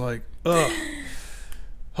 it's just like, ugh.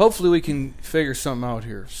 Hopefully we can figure something out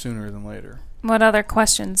here sooner than later. What other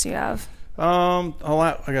questions do you have? I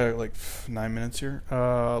got like 9 minutes here.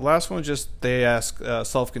 Last one was just they ask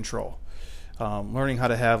self-control. Learning how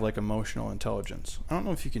to have like emotional intelligence. I don't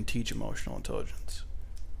know if you can teach emotional intelligence.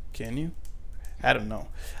 Can you? I don't know.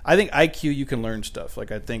 I think IQ, you can learn stuff.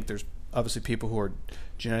 Like I think there's obviously people who are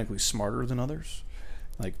genetically smarter than others.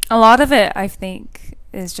 Like a lot of it, I think,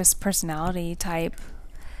 is just personality type,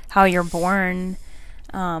 how you're born,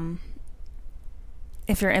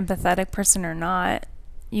 if you're an empathetic person or not.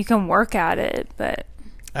 You can work at it, but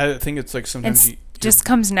I think it's like sometimes it just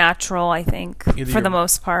comes natural, I think, for the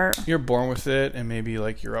most part. You're born with it, and maybe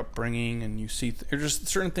like your upbringing, and you see just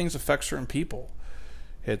certain things affect certain people.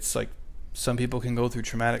 It's like some people can go through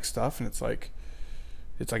traumatic stuff, and it's like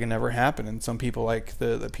it never happened. And some people, like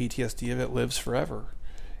the PTSD of it lives forever.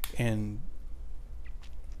 And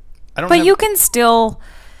I don't. But you can still.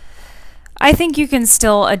 I think you can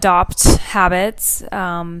still adopt habits,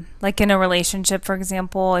 like in a relationship, for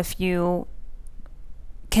example, if you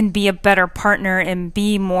can be a better partner and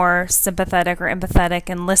be more sympathetic or empathetic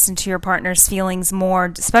and listen to your partner's feelings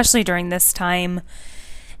more, especially during this time,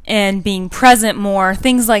 and being present more,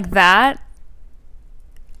 things like that.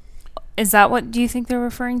 Is that what do you think they're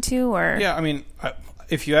referring to? Or yeah, I mean,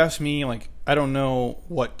 if you ask me, like, I don't know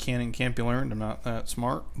what can and can't be learned. I'm not that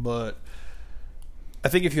smart, but I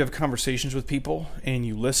think if you have conversations with people and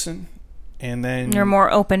you listen, and then you're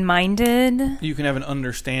more open-minded, you can have an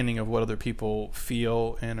understanding of what other people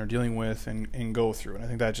feel and are dealing with and go through. And I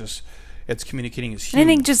think that it's communicating is huge. I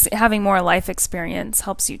think just having more life experience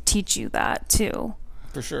helps you teach you that too.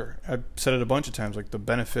 For sure. I've said it a bunch of times, like the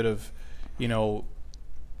benefit of,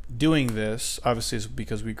 doing this obviously is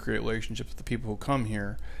because we create relationships with the people who come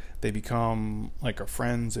here. They become like our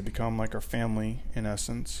friends. They become like our family in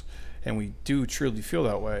essence. And we do truly feel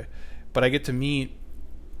that way. But I get to meet,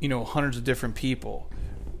 hundreds of different people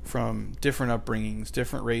from different upbringings,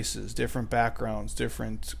 different races, different backgrounds,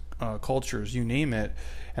 different cultures, you name it.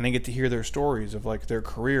 And I get to hear their stories of like their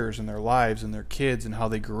careers and their lives and their kids and how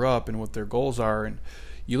they grew up and what their goals are. And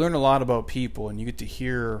you learn a lot about people, and you get to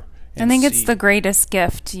hear and I think see. it's the greatest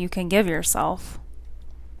gift you can give yourself.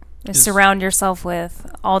 Is surround yourself with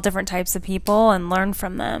all different types of people and learn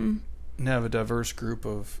from them. And have a diverse group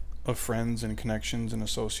of friends and connections and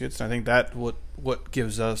associates. And I think that what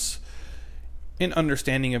gives us an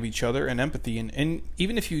understanding of each other and empathy. And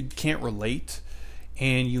even if you can't relate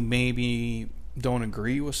and you maybe don't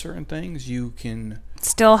agree with certain things, you can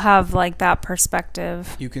still have like that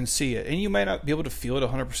perspective. You can see it. And you might not be able to feel it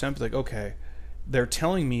 100%, but like, okay, they're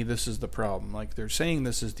telling me this is the problem. Like they're saying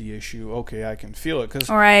this is the issue. Okay, I can feel it.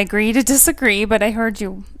 Or I agree to disagree, but I heard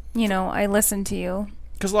you, I listened to you.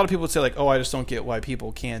 Because a lot of people would say like, oh, I just don't get why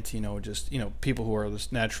people can't, people who are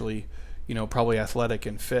just naturally, probably athletic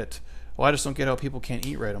and fit. Well, I just don't get how people can't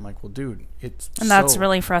eat right. I'm like, well, dude, that's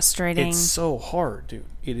really frustrating. It's so hard, dude.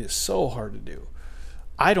 It is so hard to do.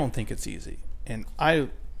 I don't think it's easy. And I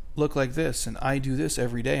look like this and I do this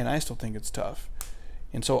every day and I still think it's tough.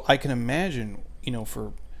 And so I can imagine,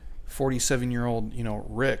 for 47-year-old,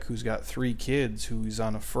 Rick, who's got 3 kids, who's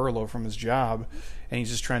on a furlough from his job, and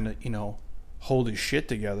he's just trying to, hold his shit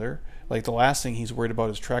together. Like the last thing he's worried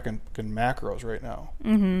about is tracking macros right now.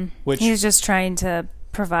 Mm-hmm. Which he's just trying to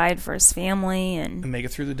provide for his family and make it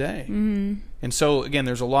through the day. Mm-hmm. And so again,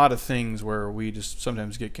 there's a lot of things where we just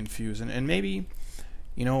sometimes get confused, and maybe,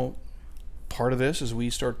 part of this is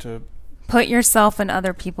we start to put yourself in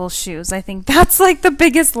other people's shoes. I think that's like the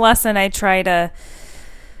biggest lesson I've tried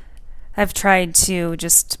to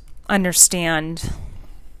just understand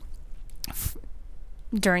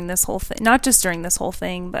during this whole thing, not just during this whole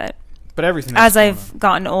thing, but But everything as I've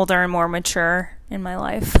gotten older and more mature in my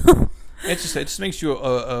life. It just makes you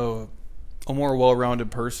a more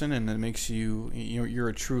well-rounded person, and it makes you're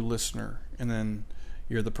a true listener, and then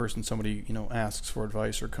you're the person somebody asks for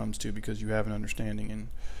advice or comes to because you have an understanding, and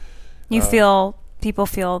people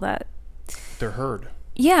feel that they're heard.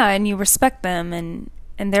 Yeah, and you respect them and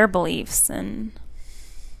their beliefs, and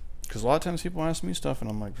because a lot of times people ask me stuff, and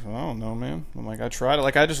I'm like, I don't know, man. I'm like, I try to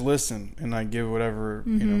I just listen, and I give whatever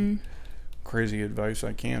crazy advice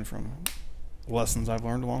I can from lessons I've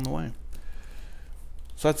learned along the way.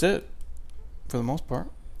 So that's it, for the most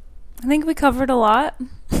part. I think we covered a lot.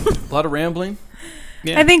 A lot of rambling.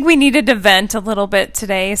 Yeah. I think we needed to vent a little bit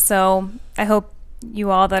today, so I hope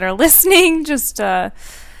you all that are listening just, we're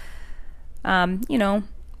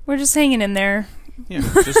just hanging in there. Yeah,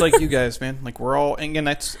 just like you guys, man. Like, we're all, and again,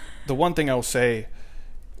 that's the one thing I'll say,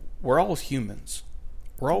 we're all humans.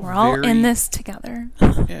 We're all in this together.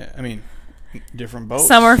 Yeah, I mean, different boats.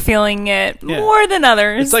 Some are feeling it more than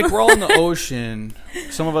others. It's like we're all in the ocean.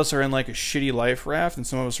 Some of us are in like a shitty life raft, and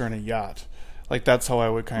some of us are in a yacht. Like, that's how I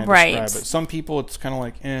would kind of describe it. Some people, it's kind of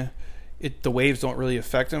like, the waves don't really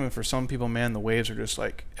affect them, and for some people, man, the waves are just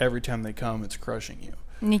like, every time they come, it's crushing you.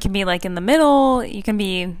 And you can be like in the middle. You can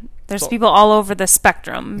be, there's people all over the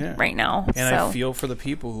spectrum right now. And I feel for the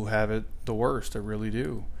people who have it the worst. I really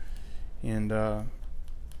do. And,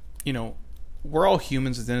 we're all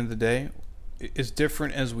humans at the end of the day. As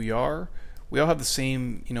different as we all have the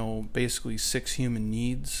same, basically 6 human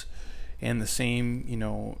needs and the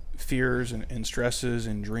same, fears and stresses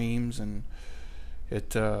and dreams. And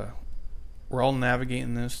we're all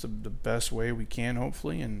navigating this the best way we can,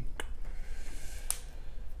 hopefully. And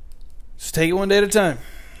just take it one day at a time.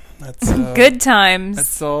 That's good times.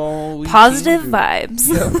 That's all. Positive vibes.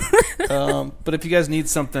 Yep. But if you guys need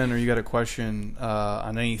something or you got a question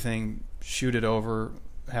on anything, shoot it over.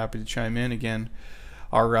 Happy to chime in. Again,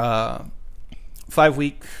 our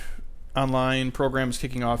 5-week online program is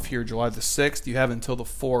kicking off here July the 6th. You have until the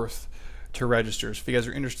 4th to register. So if you guys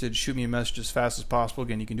are interested, shoot me a message as fast as possible.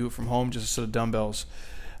 Again, you can do it from home, just a set of dumbbells.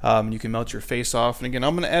 You can melt your face off. And again,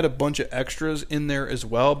 I'm going to add a bunch of extras in there as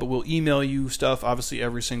well, but we'll email you stuff obviously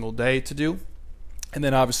every single day to do. And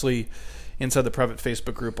then obviously inside the private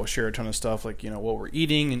Facebook group, I'll share a ton of stuff like, what we're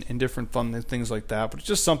eating and different fun things like that. But it's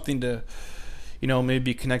just something to, maybe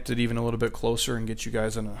be connected even a little bit closer and get you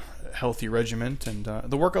guys on a healthy regiment. And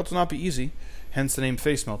the workouts will not be easy, hence the name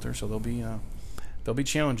Face Melter. So they'll be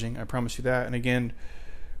challenging. I promise you that. And again,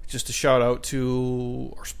 just a shout out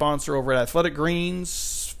to our sponsor over at Athletic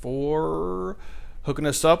Greens for hooking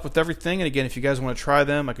us up with everything. And again, if you guys want to try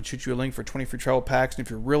them, I can shoot you a link for 20 free travel packs. And if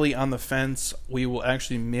you're really on the fence, we will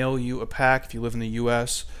actually mail you a pack if you live in the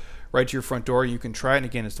U.S. right to your front door. You can try it. And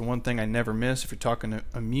again, it's the one thing I never miss. If you're talking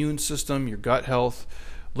immune system, your gut health,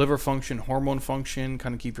 liver function, hormone function,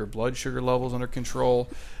 kind of keep your blood sugar levels under control.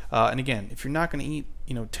 And again, if you're not going to eat,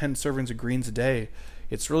 10 servings of greens a day,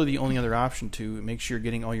 it's really the only other option to make sure you're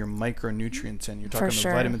getting all your micronutrients in. You're talking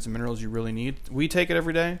about vitamins and minerals you really need. We take it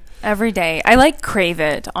every day. Every day. I crave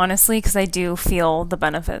it, honestly, because I do feel the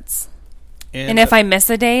benefits. And if I miss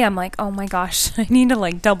a day, I'm like, oh my gosh, I need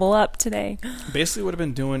to double up today. Basically what I've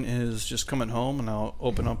been doing is just coming home and I'll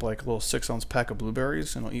open up a little 6-ounce pack of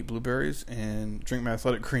blueberries and I'll eat blueberries and drink my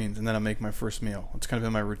Athletic Greens, and then I'll make my first meal. It's kind of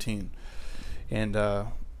been my routine. And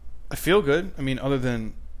I feel good. I mean, other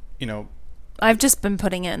than, I've just been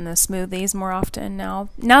putting it in the smoothies more often now.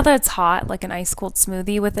 Now that it's hot, like an ice cold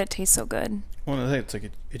smoothie with it tastes so good. Well, I think it's like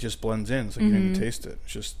it just blends in. It's like you don't even taste it.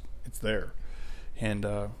 It's there. And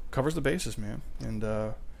covers the bases, man. And,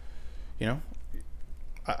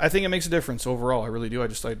 I think it makes a difference overall. I really do.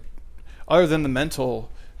 Other than the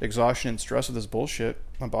mental exhaustion and stress of this bullshit,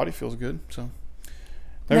 my body feels good. So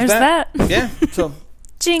there's that. Yeah. So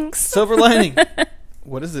Jinx. Silver lining.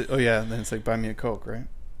 What is it? Oh, yeah. And then it's like, buy me a Coke, right?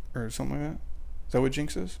 Or something like that. Is that what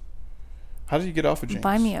Jinx is? How did you get off of Jinx?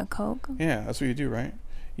 Buy me a Coke. Yeah, that's what you do, right?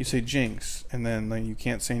 You say Jinx, and then you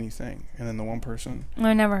can't say anything. And then the one person...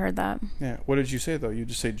 I never heard that. Yeah. What did you say, though? You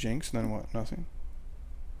just say Jinx, and then what? Nothing?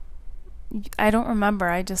 I don't remember.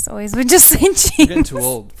 I just always would just say Jinx. We're getting too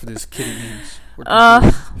old for these kiddie names.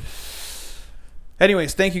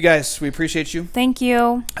 Anyways, thank you guys. We appreciate you. Thank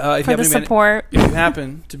you for the support. If you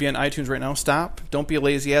happen to be on iTunes right now, stop. Don't be a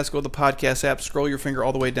lazy ass. Go to the podcast app. Scroll your finger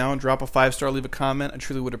all the way down. Drop a 5-star. Leave a comment. I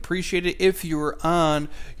truly would appreciate it. If you're on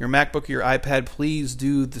your MacBook or your iPad, please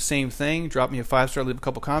do the same thing. Drop me a 5-star. Leave a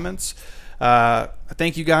couple comments.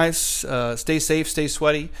 Thank you guys. Stay safe. Stay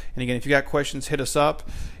sweaty. And again, if you got questions, hit us up.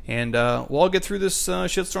 And we'll all get through this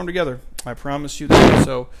shitstorm together. I promise you that.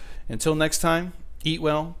 So until next time. Eat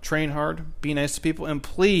well, train hard, be nice to people, and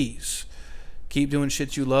please Keep doing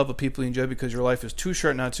shit you love with people you enjoy because your life is too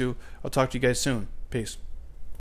short not to. I'll talk to you guys soon. Peace.